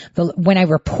earthquake. When I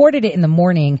reported it in the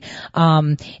morning,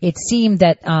 it seemed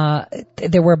that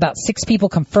there were about 6 people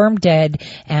confirmed dead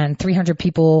and 300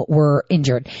 people were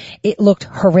injured. It looked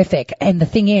horrific. And the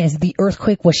thing is, the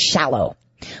earthquake was shallow.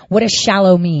 What does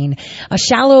shallow mean? A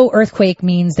shallow earthquake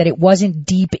means that it wasn't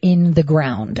deep in the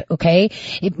ground, okay?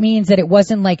 It means that it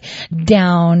wasn't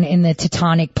down in the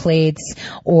tectonic plates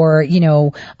or,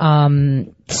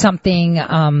 something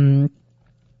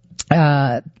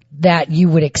that you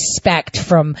would expect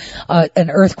from an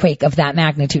earthquake of that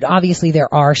magnitude. Obviously,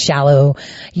 there are shallow,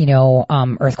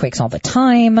 earthquakes all the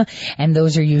time, and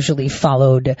those are usually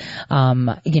followed,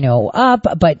 up.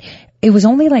 But it was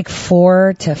only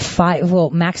 4 to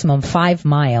 5, maximum 5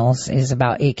 miles is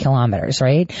about 8 kilometers,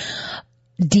 right?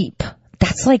 Deep.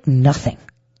 That's nothing.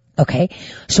 Okay.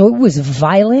 So it was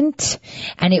violent,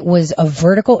 and it was a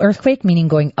vertical earthquake, meaning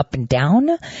going up and down,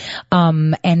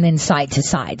 and then side to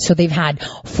side. So they've had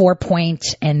 4 point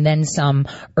and then some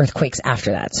earthquakes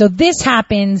after that. So this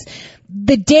happens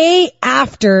the day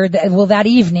after, that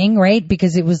evening, right?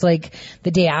 Because it was the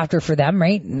day after for them,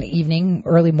 right? In the evening,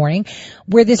 early morning,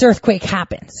 where this earthquake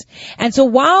happens. And so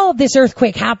while this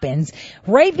earthquake happens,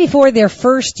 right before their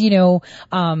first,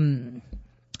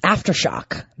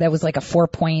 aftershock, that was a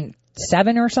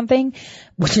 4.7 or something,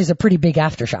 which is a pretty big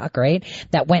aftershock, right?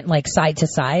 That went side to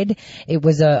side. It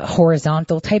was a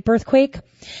horizontal type earthquake.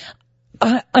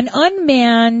 An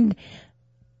unmanned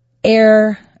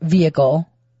air vehicle,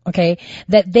 okay,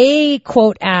 that they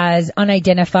quote as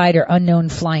unidentified or unknown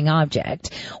flying object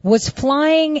was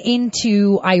flying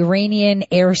into Iranian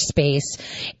airspace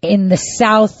in the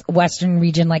southwestern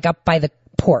region, like up by the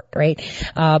port, right?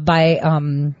 By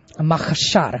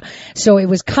Makhashar. So it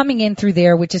was coming in through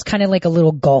there, which is kind of like a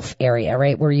little Gulf area,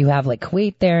 right? Where you have like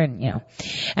Kuwait there and,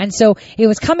 and so it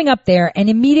was coming up there and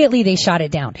immediately they shot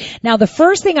it down. Now, the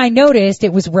first thing I noticed,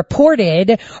 it was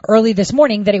reported early this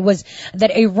morning that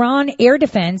Iran Air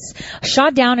Defense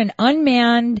shot down an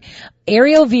unmanned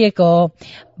aerial vehicle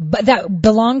that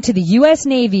belonged to the U.S.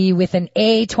 Navy with an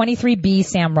A-23B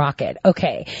SAM rocket.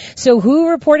 Okay. So who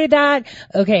reported that?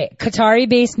 Okay.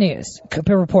 Qatari-based news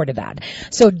reported that.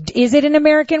 So is it an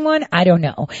American one? I don't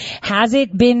know. Has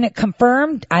it been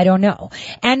confirmed? I don't know.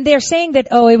 And they're saying that,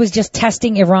 it was just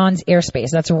testing Iran's airspace.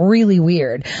 That's really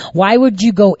weird. Why would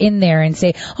you go in there and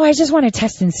say, I just want to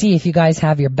test and see if you guys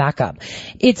have your backup?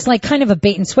 It's like kind of a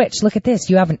bait and switch. Look at this.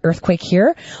 You have an earthquake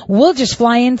here. We'll just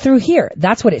fly in through here.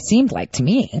 That's what it seemed like to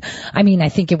me. I mean, I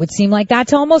think it would seem like that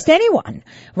to almost anyone,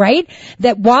 right?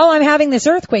 That while I'm having this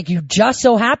earthquake, you just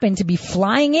so happen to be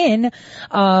flying in,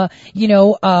 an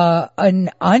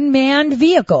unmanned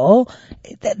vehicle.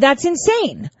 That's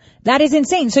insane. That is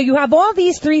insane. So you have all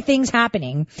these three things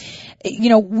happening,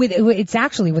 it's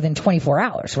actually within 24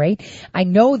 hours, right? I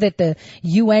know that the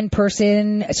UN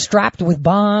person strapped with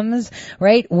bombs,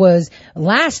 right, was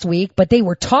last week, but they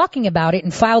were talking about it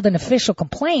and filed an official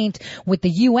complaint with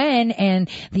the UN and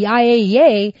the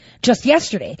IAEA just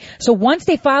yesterday. So once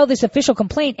they filed this official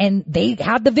complaint and they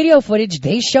had the video footage,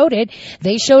 they showed it,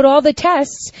 they showed all the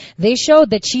tests, they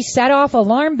showed that she set off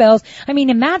alarm bells. I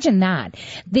mean, imagine that.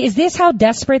 Is this how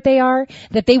desperate they are?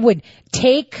 That they would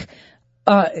take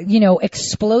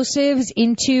explosives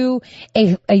into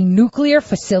a nuclear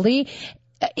facility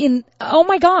oh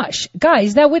my gosh,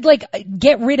 guys, that would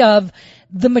get rid of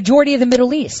the majority of the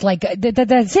Middle East.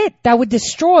 That's it. That would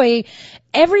destroy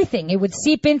everything. It would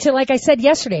seep into, like I said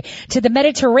yesterday, to the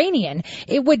Mediterranean.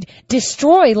 It would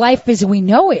destroy life as we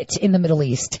know it in the Middle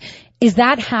East. Is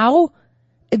that how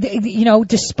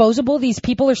disposable these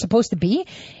people are supposed to be?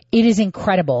 It is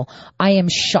incredible. I am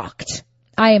shocked.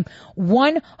 I am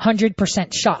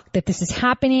 100% shocked that this is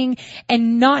happening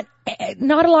and not a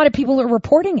lot of people are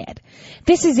reporting it.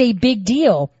 This is a big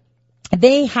deal.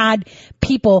 They had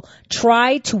people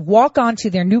try to walk onto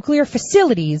their nuclear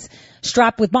facilities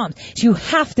strapped with bombs. So you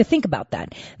have to think about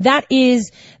that. That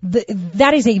is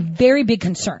a very big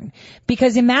concern,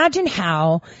 because imagine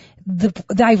how the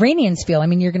Iranians feel. I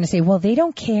mean, you're going to say, well, they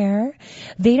don't care.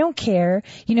 They don't care.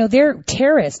 They're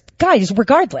terrorists. Guys,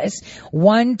 regardless,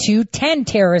 1, 2, 10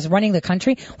 terrorists running the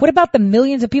country. What about the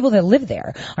millions of people that live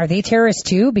there? Are they terrorists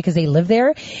too because they live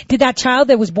there? Did that child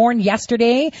that was born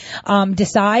yesterday,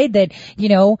 decide that,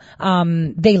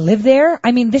 they live there?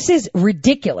 I mean, this is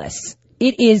ridiculous.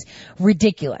 It is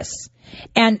ridiculous.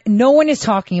 And no one is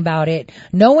talking about it.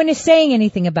 No one is saying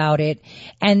anything about it.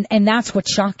 And that's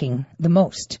what's shocking the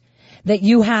most. That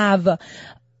you have, a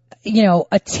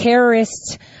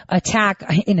terrorist attack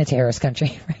in a terrorist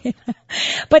country, right?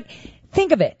 But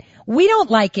think of it. We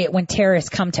don't like it when terrorists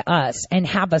come to us and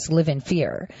have us live in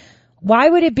fear. Why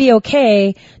would it be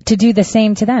okay to do the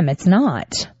same to them? It's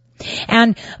not.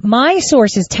 And my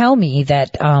sources tell me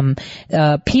that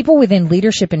people within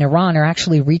leadership in Iran are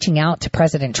actually reaching out to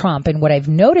President Trump. And what I've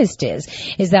noticed is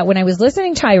that when I was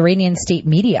listening to Iranian state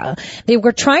media, they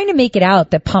were trying to make it out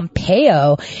that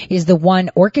Pompeo is the one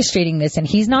orchestrating this, and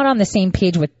he's not on the same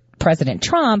page with President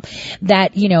Trump,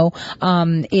 that,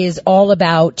 is all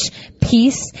about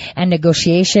peace and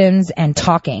negotiations and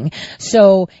talking.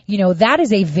 So, that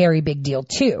is a very big deal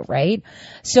too, right?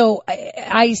 So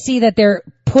I see that they're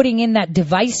putting in that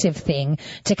divisive thing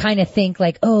to kind of think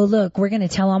like, oh, look, we're going to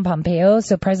tell on Pompeo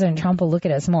so President Trump will look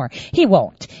at us more. He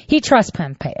won't. He trusts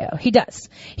Pompeo. He does.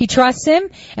 He trusts him,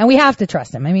 and we have to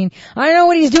trust him. I mean, I don't know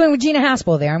what he's doing with Gina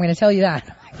Haspel there. I'm going to tell you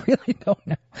that. I really don't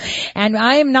know. And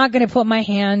I am not going to put my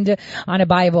hand on a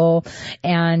Bible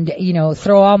and,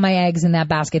 throw all my eggs in that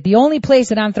basket. The only place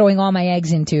that I'm throwing all my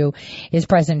eggs into is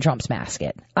President Trump's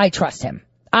basket. I trust him.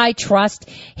 I trust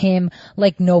him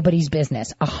like nobody's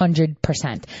business,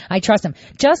 100%. I trust him.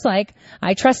 Just like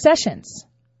I trust Sessions.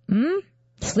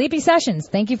 Sleepy Sessions,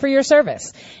 thank you for your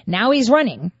service. Now he's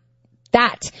running.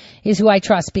 That is who I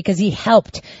trust because he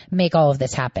helped make all of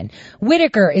this happen.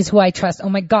 Whitaker is who I trust. Oh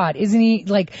my God, isn't he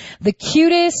like the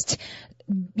cutest,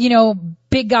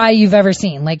 big guy you've ever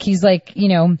seen? Like he's like,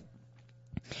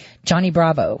 Johnny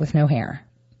Bravo with no hair,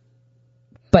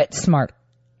 but smart.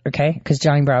 Okay? Because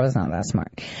Johnny Bravo's not that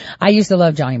smart. I used to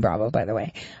love Johnny Bravo, by the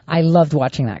way. I loved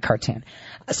watching that cartoon.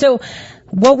 So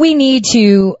what we need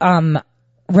to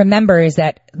remember is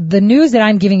that the news that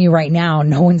I'm giving you right now,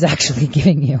 no one's actually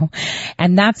giving you.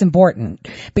 And that's important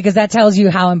because that tells you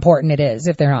how important it is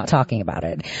if they're not talking about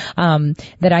it.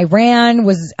 That Iran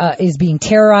is being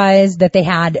terrorized, that they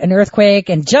had an earthquake,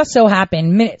 and just so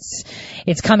happened minutes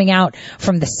it's coming out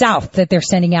from the south that they're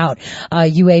sending out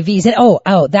UAVs.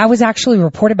 And that was actually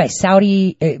reported by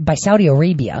Saudi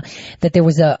Arabia, that there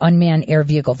was a unmanned air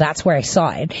vehicle. That's where I saw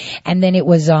it. And then it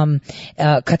was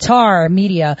Qatar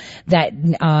media that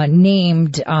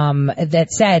that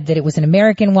said that it was an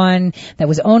American one that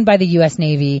was owned by the U.S.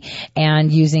 Navy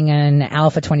and using an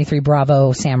Alpha 23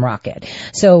 Bravo SAM rocket.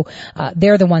 So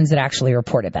they're the ones that actually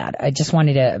reported that. I just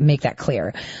wanted to make that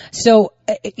clear. So,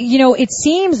 it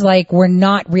seems like we're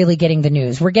not really getting the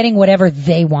news. We're getting whatever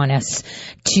they want us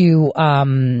to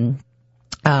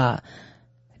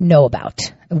know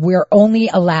about. We're only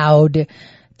allowed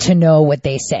to know what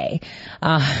they say,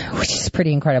 which is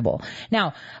pretty incredible.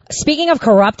 Now, speaking of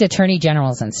corrupt attorney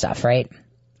generals and stuff, right?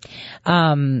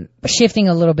 Shifting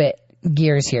a little bit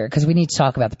gears here because we need to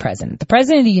talk about the president. The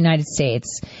president of the United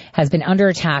States has been under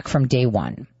attack from day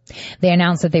one. They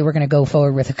announced that they were going to go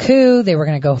forward with a coup. They were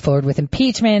going to go forward with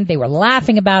impeachment. They were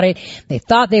laughing about it. They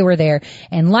thought they were there.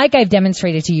 And like I've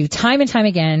demonstrated to you time and time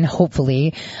again,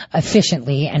 hopefully,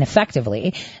 efficiently and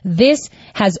effectively, this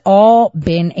has all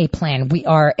been a plan. We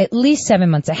are at least 7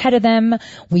 months ahead of them.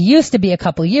 We used to be a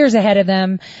couple years ahead of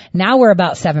them. Now we're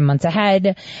about 7 months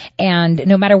ahead. And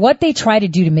no matter what they try to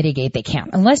do to mitigate, they can't,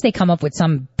 unless they come up with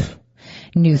some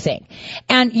new thing.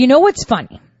 And you know what's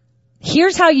funny?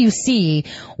 Here's how you see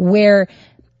where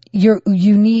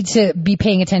you need to be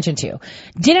paying attention to.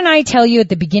 Didn't I tell you at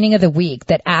the beginning of the week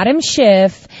that Adam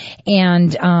Schiff and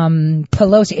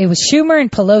Pelosi, it was Schumer and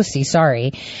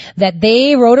Pelosi, that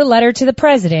they wrote a letter to the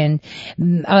president,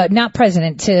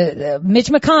 to Mitch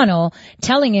McConnell,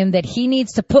 telling him that he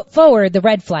needs to put forward the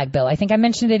red flag bill. I think I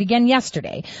mentioned it again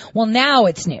yesterday. Well, now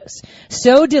it's news.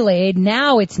 So delayed,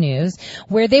 now it's news,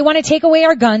 where they want to take away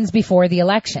our guns before the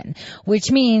election, which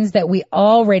means that we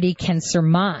already can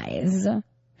surmise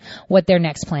what their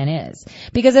next plan is.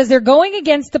 Because as they're going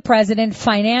against the president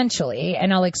financially,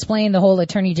 and I'll explain the whole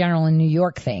Attorney General in New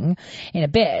York thing in a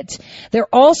bit,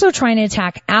 they're also trying to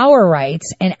attack our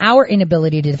rights and our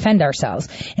inability to defend ourselves.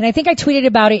 And I think I tweeted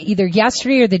about it either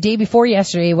yesterday or the day before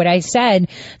yesterday, what I said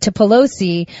to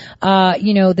Pelosi,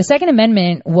 the Second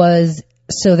Amendment was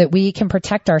so that we can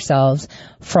protect ourselves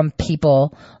from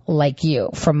people like you,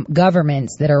 from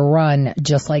governments that are run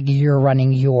just like you're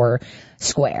running your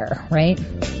square, right?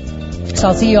 So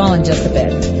I'll see you all in just a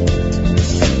bit.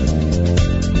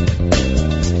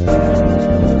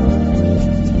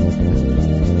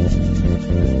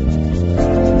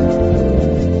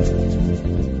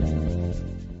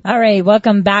 All right,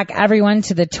 welcome back everyone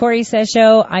to the Tori Says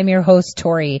Show. I'm your host,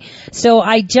 Tori. So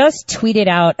I just tweeted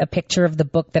out a picture of the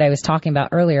book that I was talking about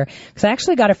earlier because I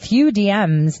actually got a few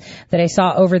DMs that I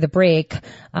saw over the break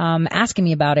asking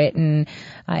me about it, and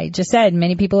I just said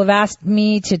many people have asked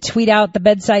me to tweet out the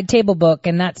bedside table book,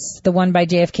 and that's the one by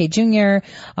JFK Jr.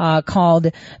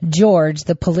 Called George,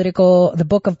 the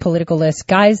book of political lists.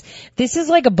 Guys, this is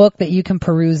like a book that you can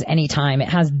peruse anytime. It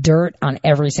has dirt on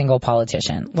every single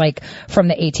politician, like from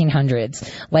the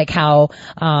 1800s, like how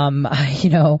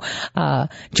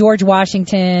George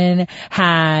Washington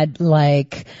had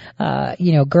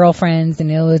girlfriends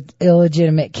and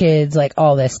illegitimate kids, like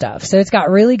all this stuff. So it's got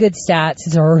really good stats.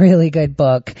 It's a really good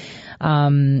book.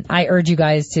 I urge you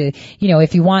guys to,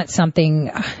 if you want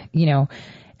something,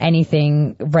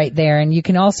 anything right there. And you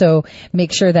can also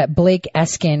make sure that Blake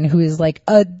Eskin, who is like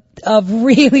a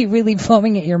really, really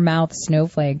foaming at your mouth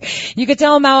snowflake, you could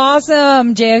tell him how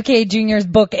awesome JFK Jr.'s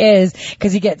book is,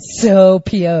 because he gets so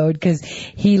PO'd because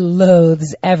he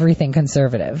loathes everything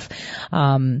conservative.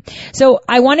 So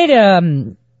I wanted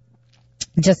to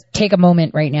just take a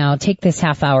moment right now, take this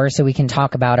half hour so we can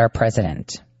talk about our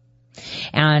president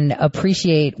and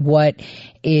appreciate what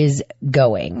is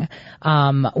going,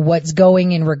 what's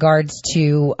going in regards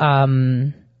to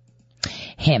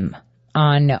him,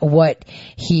 on what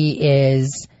he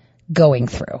is going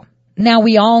through. Now,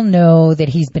 we all know that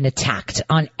he's been attacked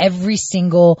on every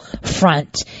single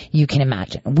front you can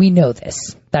imagine. We know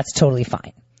this. That's totally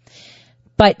fine.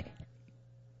 But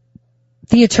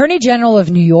the Attorney General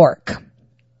of New York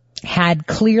had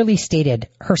clearly stated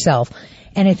herself,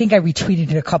 and I think I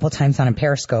retweeted it a couple times on a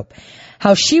Periscope,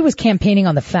 how she was campaigning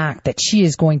on the fact that she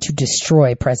is going to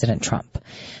destroy President Trump,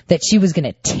 that she was going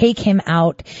to take him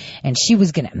out, and she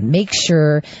was going to make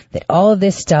sure that all of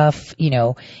this stuff,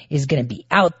 is going to be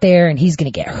out there, and he's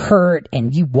going to get hurt,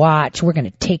 and you watch, we're going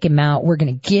to take him out, we're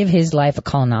going to give his life a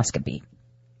colonoscopy.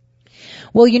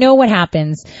 Well, you know what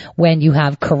happens when you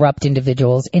have corrupt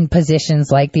individuals in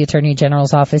positions like the Attorney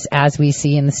General's office, as we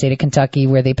see in the state of Kentucky,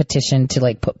 where they petition to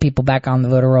like put people back on the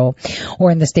voter roll,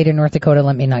 or in the state of North Dakota.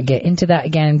 Let me not get into that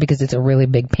again because it's a really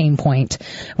big pain point,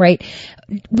 right?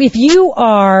 If you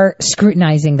are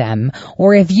scrutinizing them,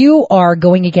 or if you are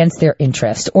going against their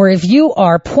interest, or if you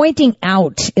are pointing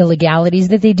out illegalities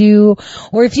that they do,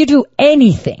 or if you do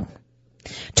anything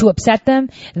to upset them,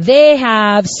 they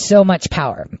have so much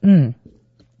power.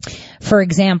 For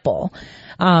example,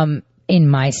 in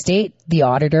my state, the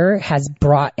auditor has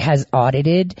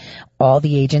audited all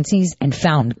the agencies and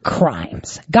found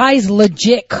crimes. Guys,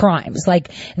 legit crimes.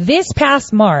 Like this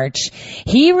past March,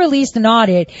 he released an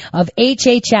audit of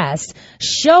HHS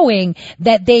showing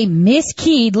that they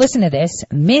miskeyed, listen to this,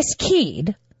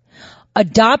 miskeyed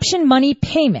adoption money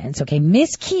payments,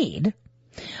 miskeyed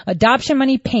adoption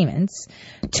money payments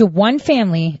to one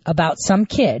family about some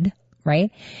kid,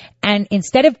 right? And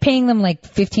instead of paying them like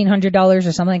 $1,500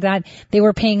 or something like that, they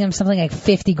were paying them something like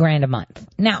 $50,000 a month.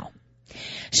 Now,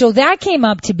 so that came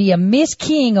up to be a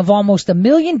miskeying of almost $1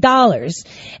 million,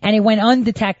 and it went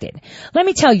undetected. Let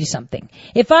me tell you something.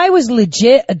 If I was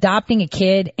legit adopting a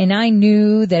kid and I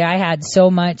knew that I had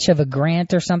so much of a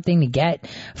grant or something to get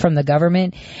from the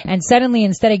government, and suddenly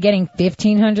instead of getting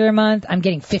 $1,500 a month, I'm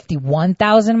getting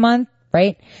 $51,000 a month,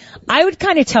 right? I would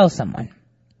kind of tell someone.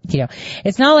 You know,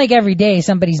 it's not like every day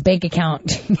somebody's bank account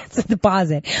gets a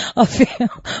deposit of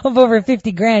over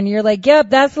 $50,000. You're like,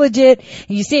 yep, that's legit.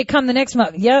 You see it come the next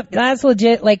month. Yep, that's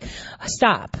legit. Like,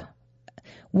 stop.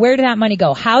 Where did that money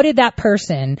go? How did that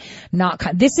person not?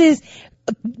 This is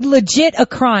legit a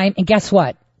crime. And guess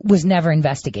what? Was never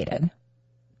investigated.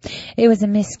 It was a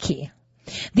miskey.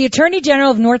 The Attorney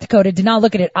General of North Dakota did not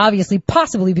look at it, obviously,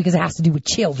 possibly because it has to do with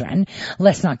children.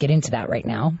 Let's not get into that right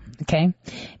now, okay?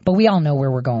 But we all know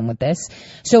where we're going with this.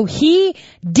 So he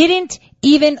didn't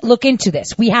even look into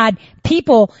this. We had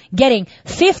people getting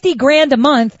 $50,000 a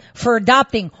month for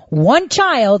adopting one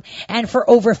child, and for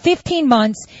over 15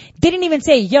 months, didn't even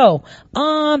say,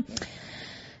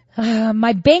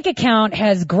 my bank account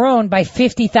has grown by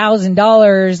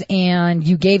 $50,000 and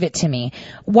you gave it to me.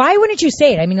 Why wouldn't you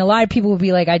say it? I mean, a lot of people would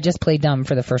be like, I just played dumb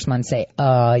for the first month. Say,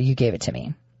 you gave it to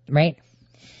me, right?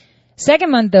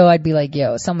 Second month though, I'd be like,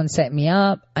 someone set me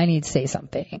up. I need to say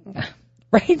something,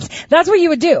 right? That's what you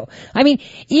would do. I mean,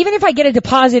 even if I get a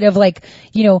deposit of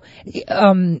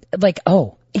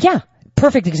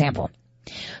perfect example.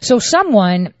 So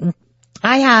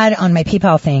I had on my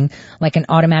PayPal thing, like an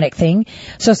automatic thing.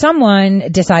 So someone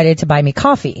decided to buy me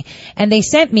coffee, and they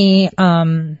sent me,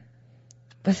 they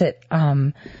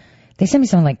sent me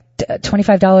something like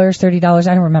 $25, $30.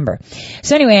 I don't remember.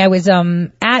 So anyway, I was,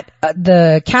 at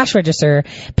the cash register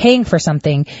paying for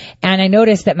something, and I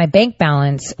noticed that my bank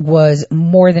balance was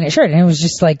more than it should. And it was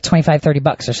just like $25,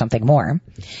 $30 or something more.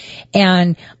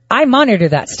 And I monitor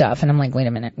that stuff, and I'm like, wait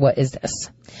a minute, what is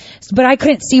this? But I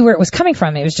couldn't see where it was coming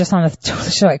from. It was just on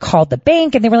so I called the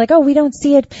bank, and they were like, we don't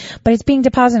see it, but it's being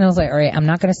deposited. And I was like, all right, I'm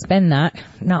not going to spend that.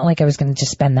 Not like I was going to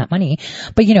just spend that money,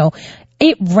 but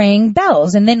it rang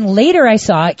bells. And then later I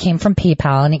saw it came from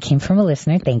PayPal, and it came from a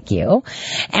listener. Thank you.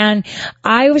 And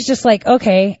I was just like,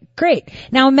 okay, great.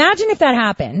 Now imagine if that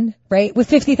happened, right, with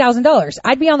 $50,000.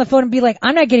 I'd be on the phone and be like,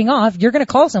 I'm not getting off. You're going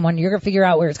to call someone. You're going to figure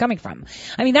out where it's coming from.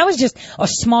 I mean, that was just a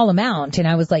small amount. And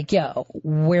I was like,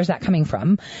 where's that coming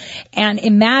from? And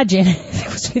imagine if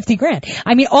it was $50,000.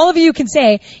 I mean, all of you can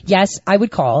say, yes, I would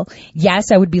call.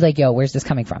 Yes, I would be like, where's this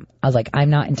coming from? I was like,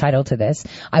 I'm not entitled to this.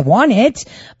 I want it,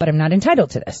 but I'm not entitled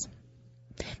to this.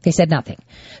 They said nothing.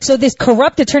 So this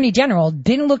corrupt attorney general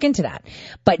didn't look into that.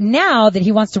 But now that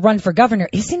he wants to run for governor,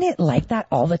 isn't it like that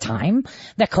all the time?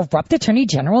 That corrupt attorney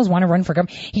generals want to run for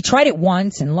governor. He tried it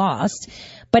once and lost.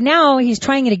 But now he's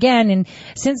trying it again. And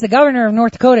since the governor of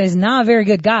North Dakota is not a very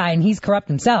good guy and he's corrupt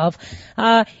himself,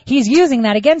 he's using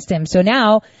that against him. So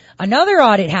now another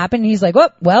audit happened. And he's like,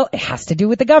 well, it has to do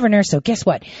with the governor. So guess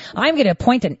what? I'm going to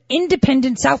appoint an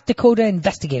independent South Dakota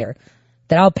investigator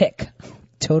that I'll pick.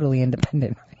 Totally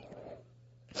independent.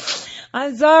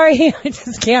 I'm sorry. I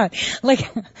just can't. Like,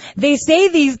 they say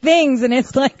these things and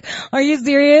it's like, are you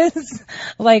serious?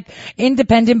 Like,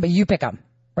 independent, but you pick them,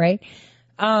 right?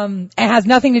 It has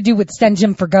nothing to do with Send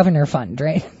Jim for Governor Fund,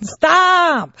 right?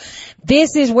 Stop!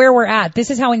 This is where we're at.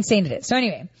 This is how insane it is. So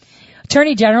anyway,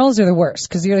 attorney generals are the worst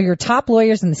because they're your top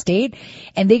lawyers in the state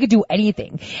and they could do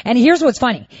anything. And here's what's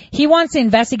funny. He wants to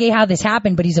investigate how this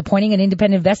happened, but he's appointing an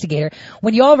independent investigator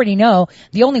when you already know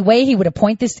the only way he would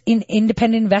appoint this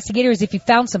independent investigator is if he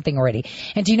found something already.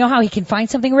 And do you know how he can find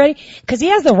something already? Because he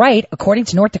has the right, according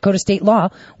to North Dakota state law,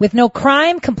 with no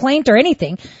crime, complaint, or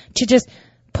anything, to just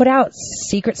put out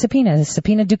secret subpoenas,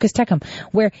 subpoena Dukas Tecum,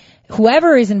 where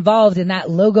whoever is involved in that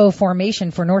logo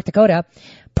formation for North Dakota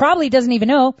probably doesn't even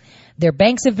know. Their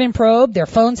banks have been probed. Their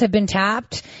phones have been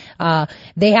tapped.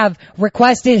 They have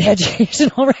requested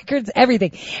educational records,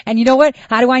 everything. And you know what?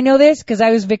 How do I know this? Because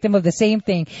I was victim of the same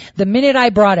thing the minute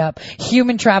I brought up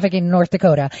human trafficking in North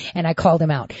Dakota, and I called him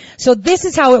out. So this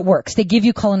is how it works. They give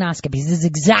you colonoscopies. This is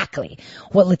exactly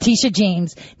what Letitia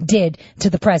James did to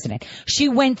the president. She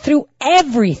went through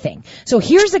everything. So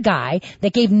here's a guy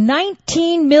that gave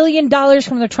 $19 million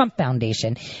from the Trump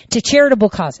Foundation to charitable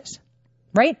causes.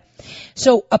 Right?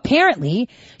 So apparently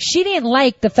she didn't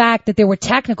like the fact that there were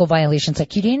technical violations.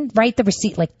 Like you didn't write the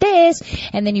receipt like this,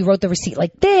 and then you wrote the receipt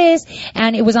like this,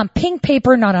 and it was on pink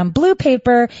paper, not on blue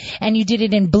paper, and you did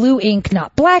it in blue ink,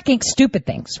 not black ink, stupid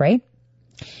things, right?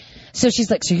 So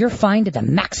she's like, so you're fined at the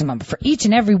maximum for each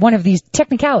and every one of these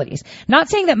technicalities. Not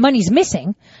saying that money's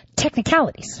missing,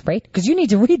 technicalities, right? Because you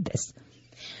need to read this.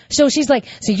 So she's like,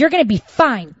 so you're going to be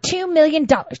fined $2 million.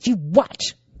 You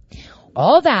watch.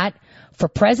 All that for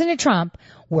President Trump,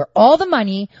 where all the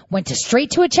money went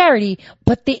straight to a charity,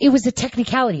 but it was a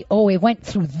technicality. Oh, it went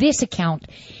through this account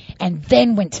and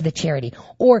then went to the charity.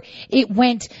 Or it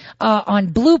went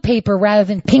on blue paper rather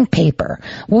than pink paper.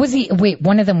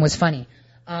 One of them was funny.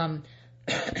 Oh,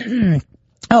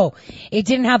 it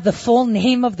didn't have the full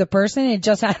name of the person. It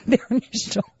just had their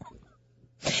initial.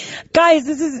 Guys,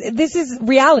 this is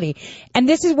reality. And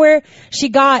this is where she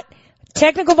got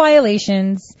technical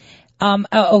violations.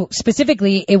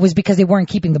 Specifically, it was because they weren't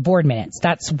keeping the board minutes.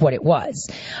 That's what it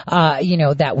was.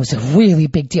 That was a really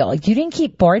big deal. Like, you didn't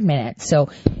keep board minutes, so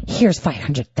here's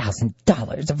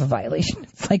 $500,000 of a violation.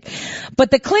 It's like,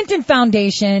 but the Clinton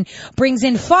Foundation brings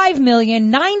in $5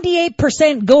 million,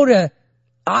 98% go to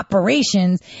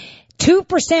operations,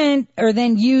 2% are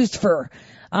then used for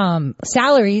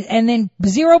salaries, and then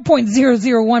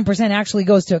 0.001% actually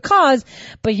goes to a cause,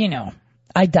 but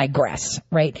I digress,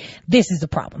 right? This is the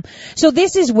problem. So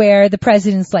this is where the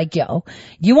president's like, yo,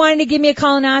 you wanted to give me a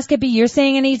colonoscopy? You're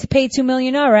saying I need to pay $2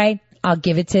 million? All right. I'll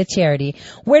give it to a charity.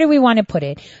 Where do we want to put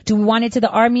it? Do we want it to the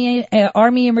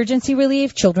Army Emergency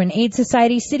Relief, Children Aid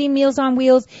Society, City Meals on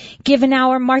Wheels, Give an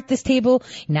Hour, Martha's Table,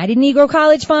 United Negro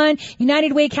College Fund,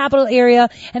 United Way Capital Area,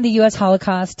 and the U.S.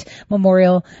 Holocaust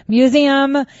Memorial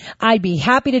Museum? I'd be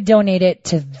happy to donate it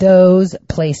to those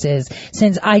places,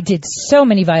 since I did so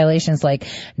many violations, like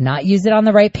not use it on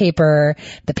the right paper,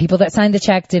 the people that signed the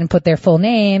check didn't put their full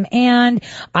name, and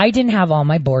I didn't have all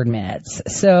my board minutes.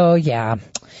 So yeah.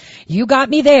 You got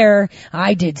me there.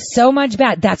 I did so much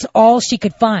bad. That's all she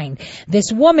could find.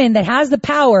 This woman that has the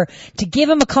power to give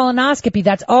him a colonoscopy,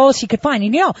 that's all she could find.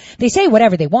 And they say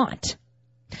whatever they want.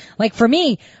 Like for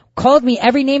me, called me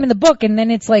every name in the book, and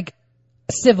then it's like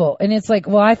civil. And it's like,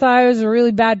 well, I thought I was a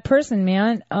really bad person,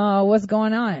 man. What's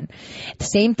going on? The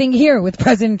same thing here with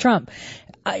President Trump.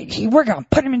 We're going to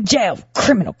put him in jail.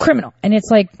 Criminal. And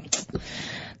it's like,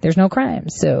 there's no crime.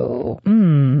 So,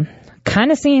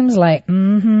 kind of seems like,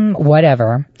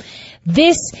 whatever.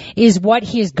 This is what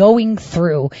he is going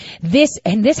through. This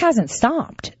hasn't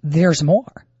stopped. There's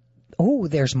more. Oh,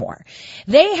 there's more.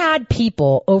 They had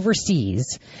people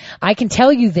overseas. I can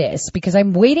tell you this because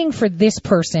I'm waiting for this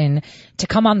person to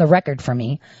come on the record for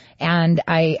me. And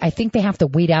I think they have to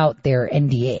wait out their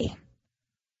NDA.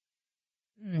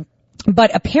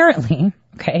 But apparently,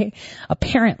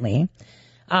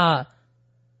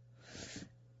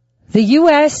 the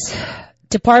U.S.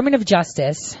 Department of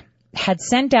Justice had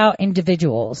sent out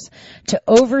individuals to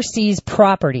overseas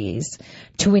properties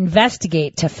to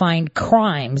investigate, to find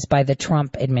crimes by the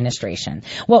Trump administration.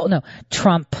 Well, no,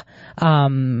 Trump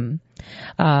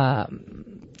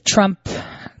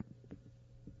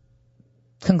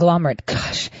conglomerate.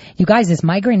 Gosh, you guys, this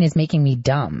migraine is making me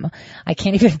dumb. I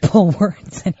can't even pull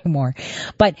words anymore.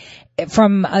 But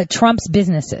from Trump's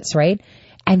businesses, right?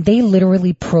 And they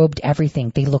literally probed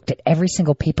everything. They looked at every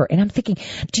single paper. And I'm thinking,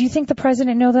 do you think the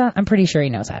president knows that? I'm pretty sure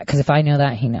he knows that. Because if I know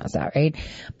that, he knows that, right?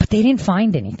 But they didn't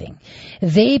find anything.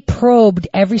 They probed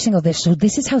every single dish. So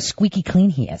this is how squeaky clean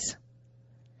he is.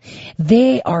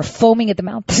 They are foaming at the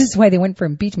mouth. This is why they went for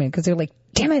impeachment, because they're like,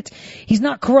 damn it, he's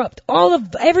not corrupt.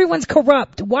 Everyone's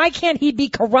corrupt. Why can't he be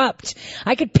corrupt?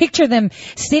 I could picture them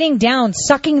sitting down,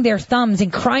 sucking their thumbs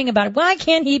and crying about it. Why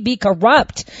can't he be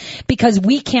corrupt? Because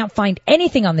we can't find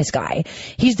anything on this guy.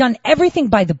 He's done everything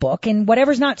by the book, and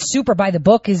whatever's not super by the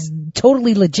book is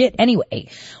totally legit anyway.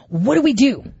 What do we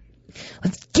do?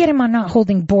 Let's get him on not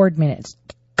holding board minutes.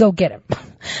 Go get him.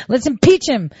 Let's impeach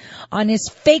him on his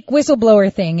fake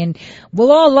whistleblower thing, and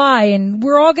we'll all lie, and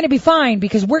we're all going to be fine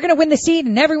because we're going to win the seat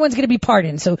and everyone's going to be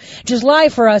pardoned. So just lie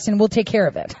for us and we'll take care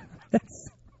of it.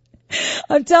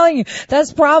 I'm telling you,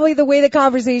 that's probably the way the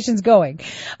conversation's going.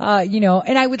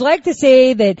 And I would like to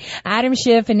say that Adam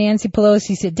Schiff and Nancy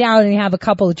Pelosi sit down and have a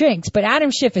couple of drinks, but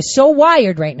Adam Schiff is so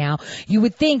wired right now, you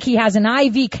would think he has an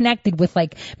IV connected with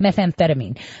like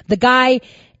methamphetamine. The guy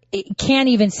can't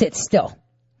even sit still.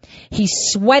 He's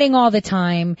sweating all the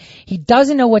time. He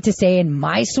doesn't know what to say. And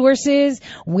my sources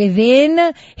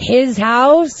within his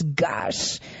house,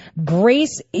 gosh,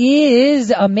 Grace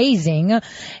is amazing.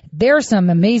 There are some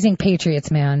amazing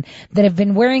patriots, man, that have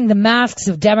been wearing the masks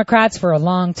of Democrats for a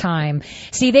long time.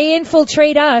 See, they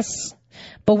infiltrate us,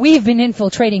 but we've been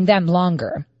infiltrating them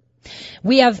longer.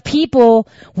 We have people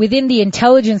within the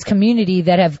intelligence community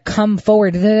that have come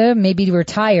forward, maybe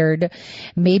retired,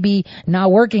 maybe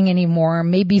not working anymore,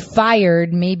 maybe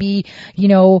fired, maybe,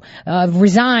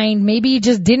 resigned, maybe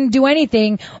just didn't do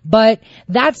anything. But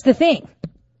that's the thing.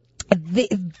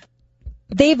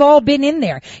 They've all been in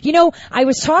there. I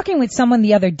was talking with someone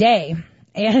the other day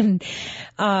and,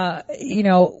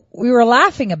 we were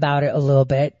laughing about it a little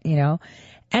bit, and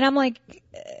I'm like,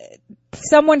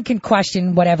 someone can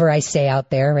question whatever I say out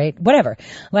there, right? Whatever.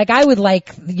 Like I would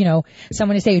like,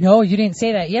 someone to say, no, you didn't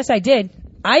say that. Yes, I did.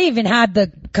 I even had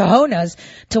the cojones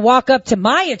to walk up to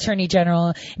my attorney general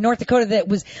in North Dakota that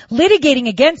was litigating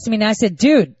against me. And I said,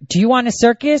 dude, do you want a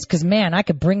circus? Cause man, I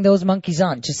could bring those monkeys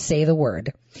on. Just say the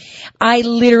word. I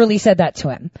literally said that to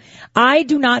him. I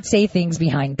do not say things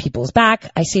behind people's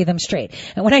back. I say them straight.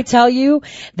 And when I tell you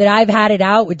that I've had it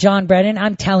out with John Brennan,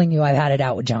 I'm telling you I've had it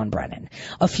out with John Brennan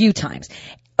a few times.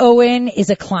 Owen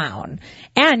is a clown.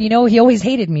 And he always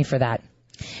hated me for that.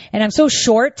 And I'm so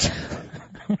short.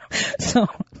 So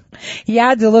he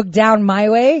had to look down my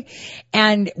way.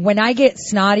 And when I get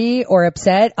snotty or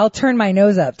upset, I'll turn my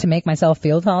nose up to make myself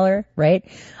feel taller, right?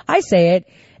 I say it.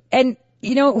 And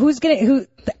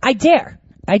I dare.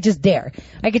 I just dare.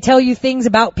 I could tell you things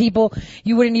about people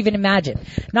you wouldn't even imagine.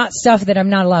 Not stuff that I'm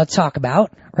not allowed to talk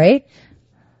about, right?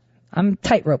 I'm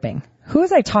tightroping. Who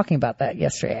was I talking about that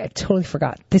yesterday? I totally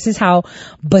forgot. This is how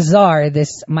bizarre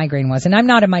this migraine was. And I'm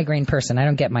not a migraine person. I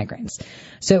don't get migraines.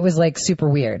 So it was like super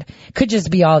weird. Could just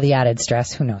be all the added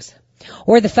stress. Who knows?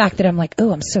 Or the fact that I'm like,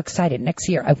 oh, I'm so excited. Next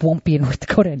year I won't be in North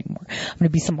Dakota anymore. I'm going to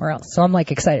be somewhere else. So I'm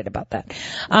like excited about that.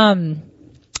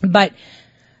 But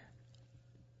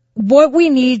what we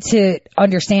need to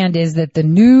understand is that the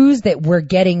news that we're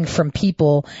getting from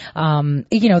people,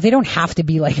 they don't have to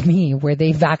be like me where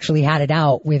they've actually had it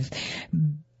out with,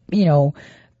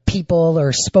 people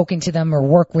or spoken to them or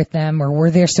work with them or were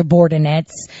their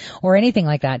subordinates or anything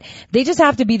like that. They just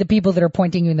have to be the people that are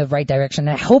pointing you in the right direction.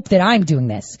 And I hope that I'm doing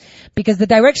this because the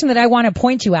direction that I want to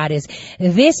point you at is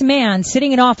this man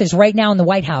sitting in office right now in the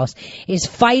White House is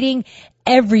fighting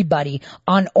everybody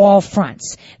on all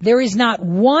fronts. There is not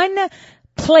one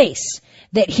place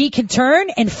that he can turn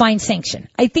and find sanction.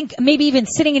 I think maybe even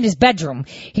sitting in his bedroom,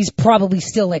 he's probably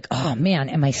still like, oh man,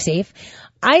 am I safe?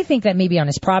 I think that maybe on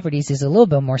his properties is a little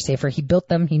bit more safer. He built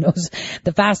them. He knows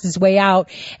the fastest way out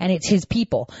and it's his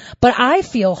people. But I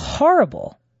feel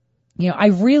horrible. I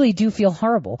really do feel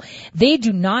horrible. They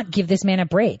do not give this man a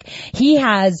break. He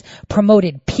has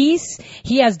promoted peace.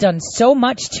 He has done so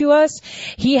much to us.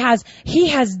 He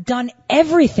has done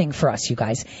everything for us, you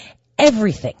guys.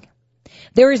 Everything.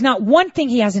 There is not one thing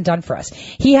he hasn't done for us.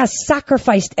 He has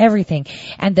sacrificed everything.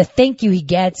 And the thank you he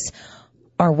gets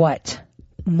are what?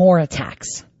 More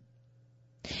attacks.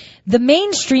 The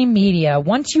mainstream media,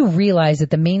 once you realize that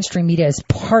the mainstream media is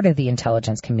part of the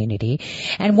intelligence community,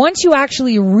 and once you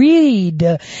actually read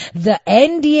the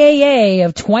NDAA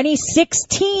of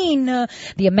 2016,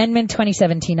 the amendment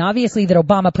 2017, obviously that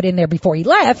Obama put in there before he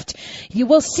left, you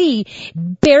will see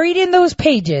buried in those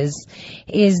pages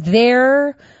is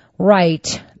their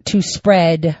right to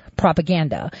spread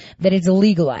propaganda that is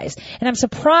legalized. And I'm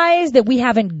surprised that we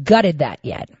haven't gutted that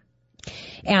yet.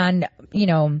 And,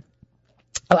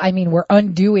 we're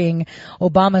undoing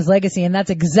Obama's legacy, and that's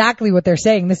exactly what they're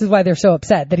saying. This is why they're so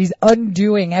upset, that he's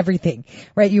undoing everything,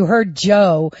 right? You heard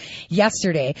Joe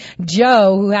yesterday.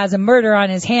 Joe, who has a murder on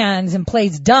his hands and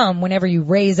plays dumb whenever you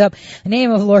raise up the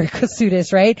name of Lori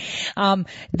Kossutis, right?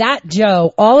 That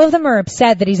Joe, all of them are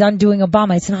upset that he's undoing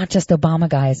Obama. It's not just Obama,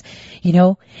 guys.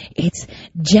 It's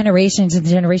generations and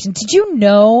generations. Did you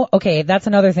know? Okay, that's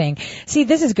another thing. See,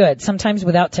 this is good. Sometimes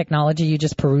without technology, you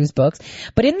just peruse books.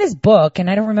 But in this book, and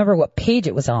I don't remember what page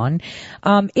it was on,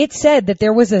 it said that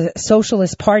there was a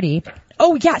socialist party.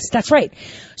 Oh, yes, that's right.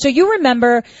 So you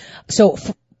remember,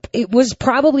 it was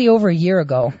probably over a year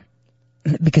ago,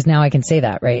 because now I can say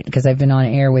that, right? Because I've been on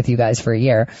air with you guys for a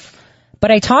year.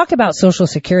 But I talked about Social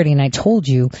Security, and I told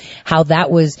you how that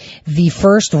was the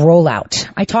first rollout.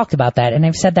 I talked about that, and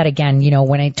I've said that again,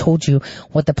 when I told you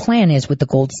what the plan is with the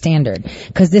gold standard.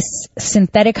 Because this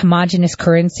synthetic homogenous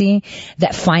currency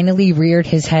that finally reared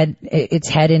its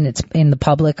head in the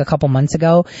public a couple months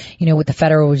ago, with the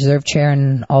Federal Reserve Chair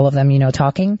and all of them,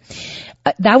 talking.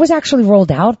 That was actually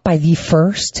rolled out by the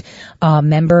first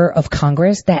member of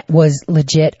Congress that was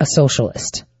legit a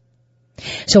socialist.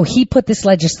 So he put this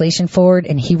legislation forward,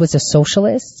 and he was a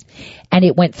socialist, and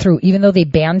it went through. Even though they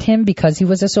banned him because he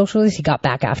was a socialist, he got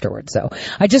back afterwards. So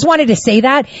I just wanted to say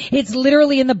that. It's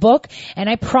literally in the book, and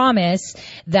I promise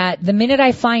that the minute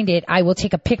I find it, I will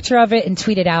take a picture of it and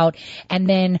tweet it out, and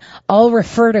then I'll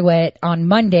refer to it on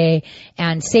Monday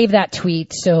and save that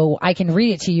tweet so I can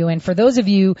read it to you. And for those of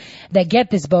you that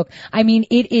get this book, I mean,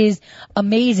 it is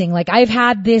amazing. Like, I've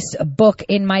had this book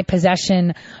in my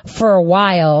possession for a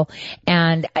while,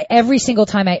 and every single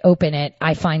time I open it,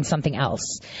 I find something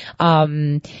else.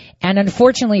 And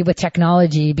unfortunately, with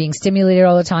technology being stimulated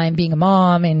all the time, being a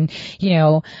mom and,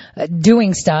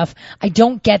 doing stuff, I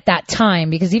don't get that time,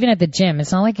 because even at the gym,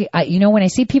 it's not like, when I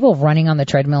see people running on the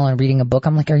treadmill and reading a book,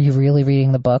 I'm like, are you really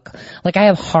reading the book? Like, I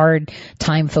have hard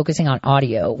time focusing on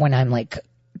audio when I'm like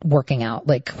working out.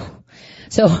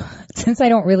 So since I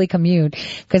don't really commute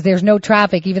because there's no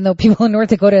traffic, even though people in North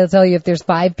Dakota will tell you if there's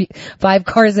five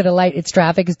cars at a light, it's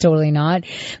traffic. It's totally not.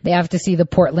 They have to see the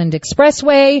Portland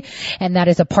Expressway, and that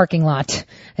is a parking lot,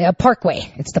 a parkway.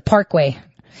 It's the parkway,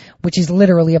 which is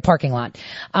literally a parking lot.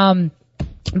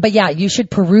 But yeah, you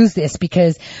should peruse this,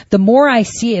 because the more I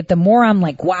see it, the more I'm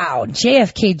like, wow,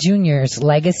 JFK Jr.'s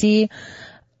legacy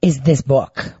is this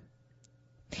book.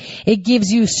 It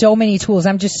gives you so many tools.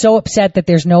 I'm just so upset that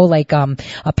there's no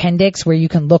appendix where you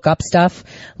can look up stuff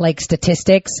like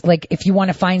statistics. Like, if you want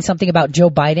to find something about Joe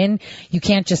Biden, you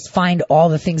can't just find all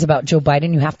the things about Joe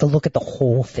Biden. You have to look at the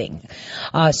whole thing.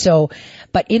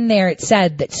 But in there it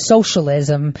said that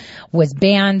socialism was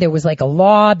banned. There was a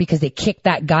law because they kicked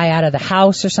that guy out of the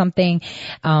house or something.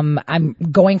 I'm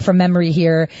going from memory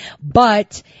here,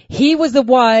 but he was the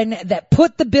one that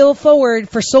put the bill forward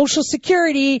for Social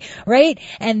Security, right?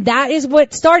 And that is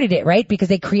what started it, right? Because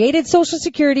they created Social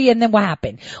Security, and then what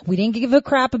happened? We didn't give a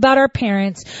crap about our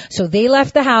parents, so they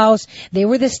left the house. They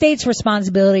were the state's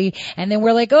responsibility, and then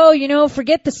we're like,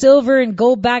 forget the silver and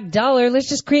gold-backed dollar. Let's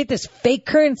just create this fake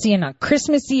currency, and on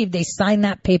Christmas Eve, they signed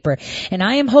that paper. And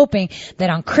I am hoping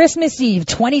that on Christmas Eve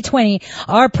 2020,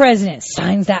 our president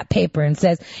signs that paper and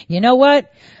says, you know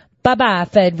what? Bye-bye,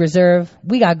 Fed Reserve.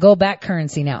 We got gold-backed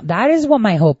currency now. That is what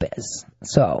my hope is.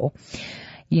 So,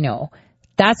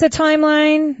 that's a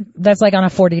timeline that's on a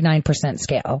 49%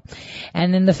 scale.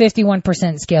 And then the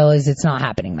 51% scale is it's not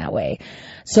happening that way.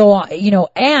 So,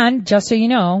 and just so you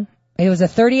know, it was a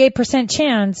 38%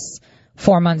 chance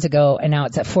 4 months ago, and now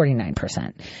it's at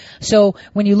 49%. So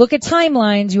when you look at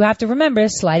timelines, you have to remember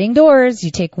sliding doors.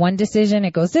 You take one decision,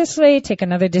 it goes this way, take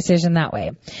another decision that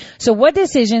way. So what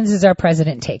decisions is our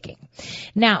president taking?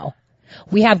 Now,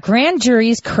 we have grand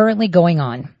juries currently going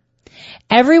on.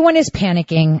 Everyone is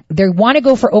panicking. They want to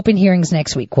go for open hearings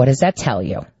next week. What does that tell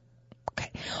you?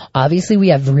 Okay. Obviously, we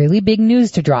have really big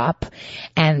news to drop,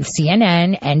 and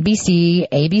CNN, NBC,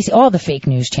 ABC, all the fake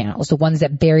news channels, the ones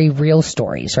that bury real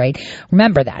stories, right?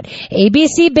 Remember that.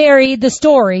 ABC buried the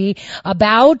story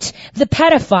about the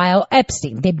pedophile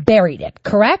Epstein. They buried it,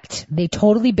 correct? They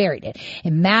totally buried it.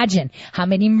 Imagine how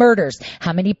many murders,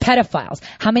 how many pedophiles,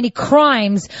 how many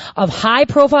crimes of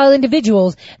high-profile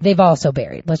individuals they've also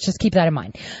buried. Let's just keep that in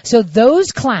mind. So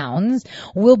those clowns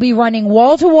will be running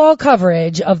wall-to-wall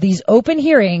coverage of these open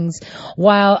hearings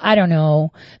while, I don't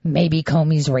know, maybe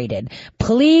Comey's raided.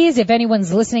 Please, if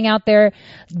anyone's listening out there,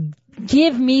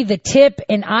 give me the tip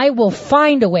and I will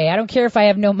find a way. I don't care if I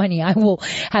have no money. I will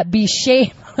be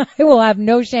shame. I will have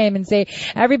no shame and say,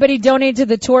 everybody donate to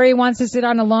the Tory wants to sit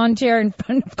on a lawn chair in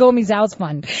front of Comey's house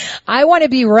fund. I want to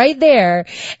be right there.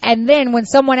 And then when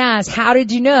someone asks, how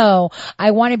did you know?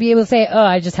 I want to be able to say,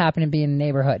 I just happen to be in the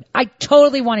neighborhood. I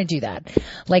totally want to do that.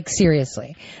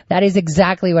 Seriously. That is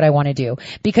exactly what I want to do,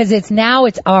 because it's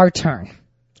our turn.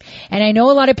 And I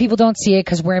know a lot of people don't see it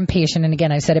because we're impatient. And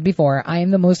again, I've said it before. I am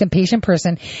the most impatient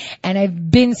person. And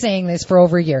I've been saying this for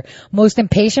over a year. Most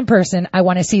impatient person. I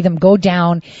want to see them go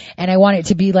down. And I want it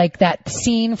to be like that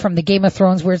scene from the Game of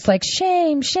Thrones where it's like,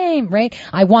 shame, shame, right?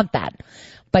 I want that.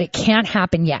 But it can't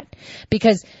happen yet.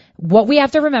 Because what we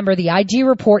have to remember, the IG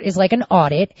report is like an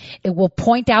audit. It will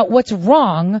point out what's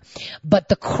wrong, but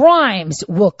the crimes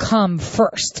will come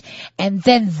first. And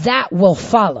then that will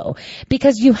follow.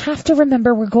 Because you have to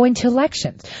remember we're going to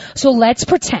elections. So let's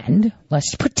pretend,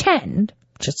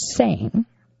 just saying,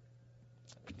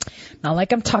 Not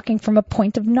like I'm talking from a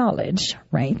point of knowledge,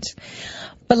 right?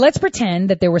 But let's pretend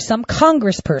that there were some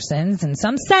congresspersons and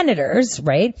some senators,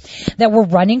 right, that were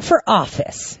running for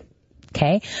office.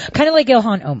 Okay? Kind of like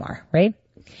Ilhan Omar, right?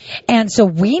 And so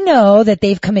we know that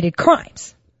they've committed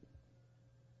crimes.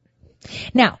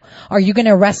 Now, are you going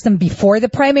to arrest them before the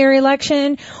primary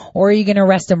election, or are you going to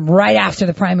arrest them right after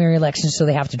the primary election so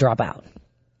they have to drop out?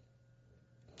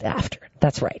 After.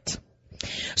 That's right.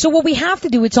 So what we have to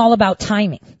do, it's all about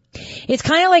timing. It's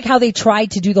kind of like how they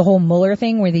tried to do the whole Mueller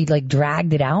thing where they like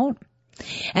dragged it out.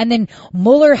 And then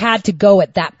Mueller had to go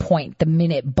at that point the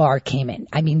minute Barr came in.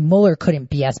 I mean, Mueller couldn't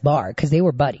BS Barr because they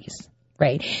were buddies.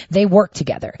 Right? They worked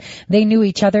together. They knew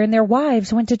each other and their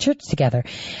wives went to church together.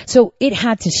 So it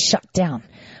had to shut down.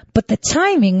 But the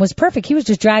timing was perfect. He was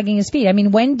just dragging his feet. I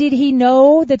mean, when did he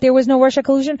know that there was no Russia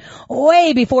collusion?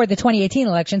 Way before the 2018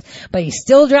 elections. But he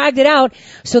still dragged it out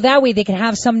so that way they can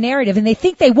have some narrative. And they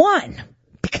think they won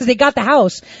because they got the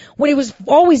House when it was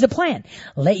always the plan.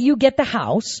 Let you get the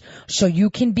House so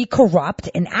you can be corrupt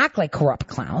and act like corrupt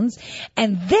clowns.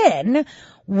 And then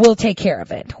we'll take care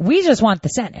of it. We just want the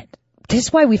Senate. This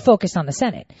is why we focus on the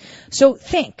Senate. So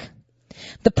think.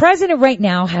 The president right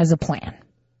now has a plan.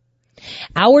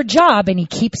 Our job, and he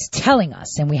keeps telling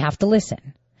us, and we have to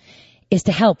listen, is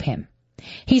to help him.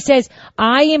 He says,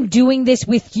 I am doing this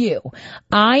with you.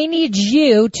 I need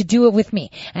you to do it with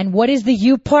me. And what is the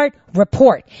you part?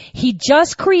 Report. He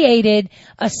just created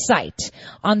a site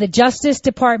on the Justice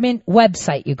Department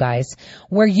website, you guys,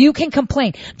 where you can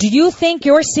complain. Do you think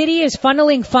your city is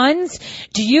funneling funds?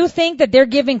 Do you think that they're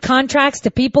giving contracts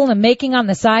to people and making on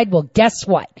the side? Well, guess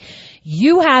what?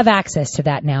 You have access to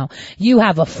that now. You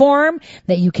have a form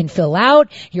that you can fill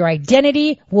out. Your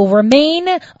identity will remain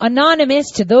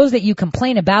anonymous to those that you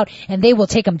complain about, and they will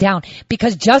take them down.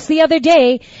 Because just the other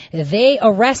day, they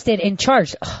arrested and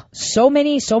charged so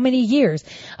many years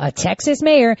a Texas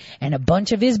mayor and a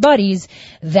bunch of his buddies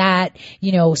that,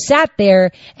 sat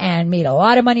there and made a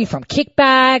lot of money from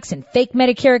kickbacks and fake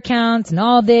Medicare accounts and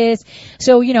all this.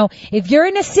 So, if you're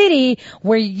in a city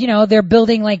where, they're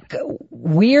building like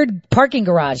weird parking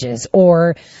garages,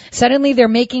 or suddenly they're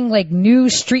making like new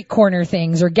street corner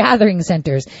things or gathering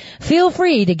centers, feel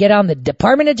free to get on the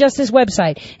Department of Justice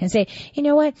website and say, you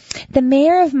know what? The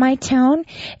mayor of my town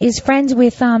is friends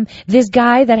with this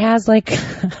guy that has like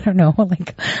I don't know,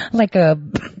 like a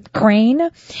crane,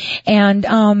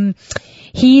 and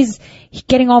he's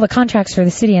getting all the contracts for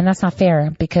the city, and that's not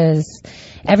fair because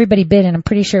everybody bid and I'm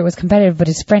pretty sure it was competitive, but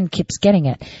his friend keeps getting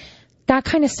it. That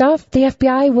kind of stuff, the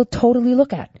FBI will totally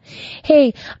look at.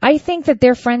 Hey, I think that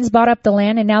their friends bought up the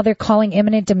land and now they're calling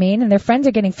eminent domain, and their friends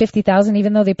are getting $50,000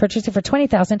 even though they purchased it for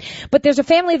 $20,000. But there's a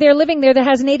family there living there that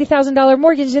has an $80,000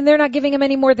 mortgage and they're not giving them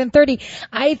any more than $30,000.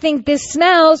 I think this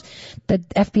smells. The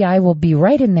FBI will be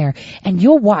right in there, and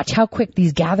you'll watch how quick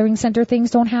these gathering center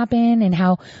things don't happen and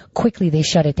how quickly they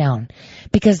shut it down,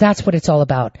 because that's what it's all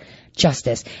about.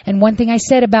 Justice. And one thing I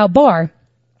said about Barr,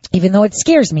 even though it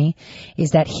scares me,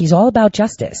 is that he's all about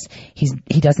justice.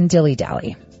 He doesn't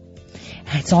dilly-dally.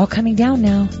 And it's all coming down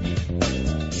now.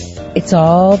 It's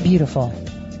all beautiful.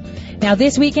 Now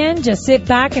this weekend, just sit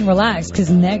back and relax, because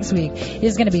next week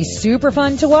is going to be super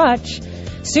fun to watch.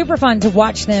 Super fun to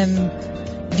watch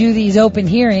them do these open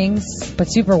hearings,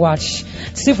 but super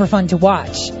fun to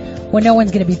watch when no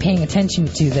one's going to be paying attention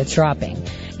to that's dropping.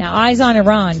 Now, eyes on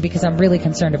Iran, because I'm really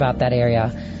concerned about that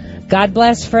area. God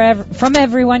bless from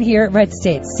everyone here at Red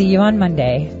States. See you on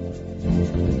Monday.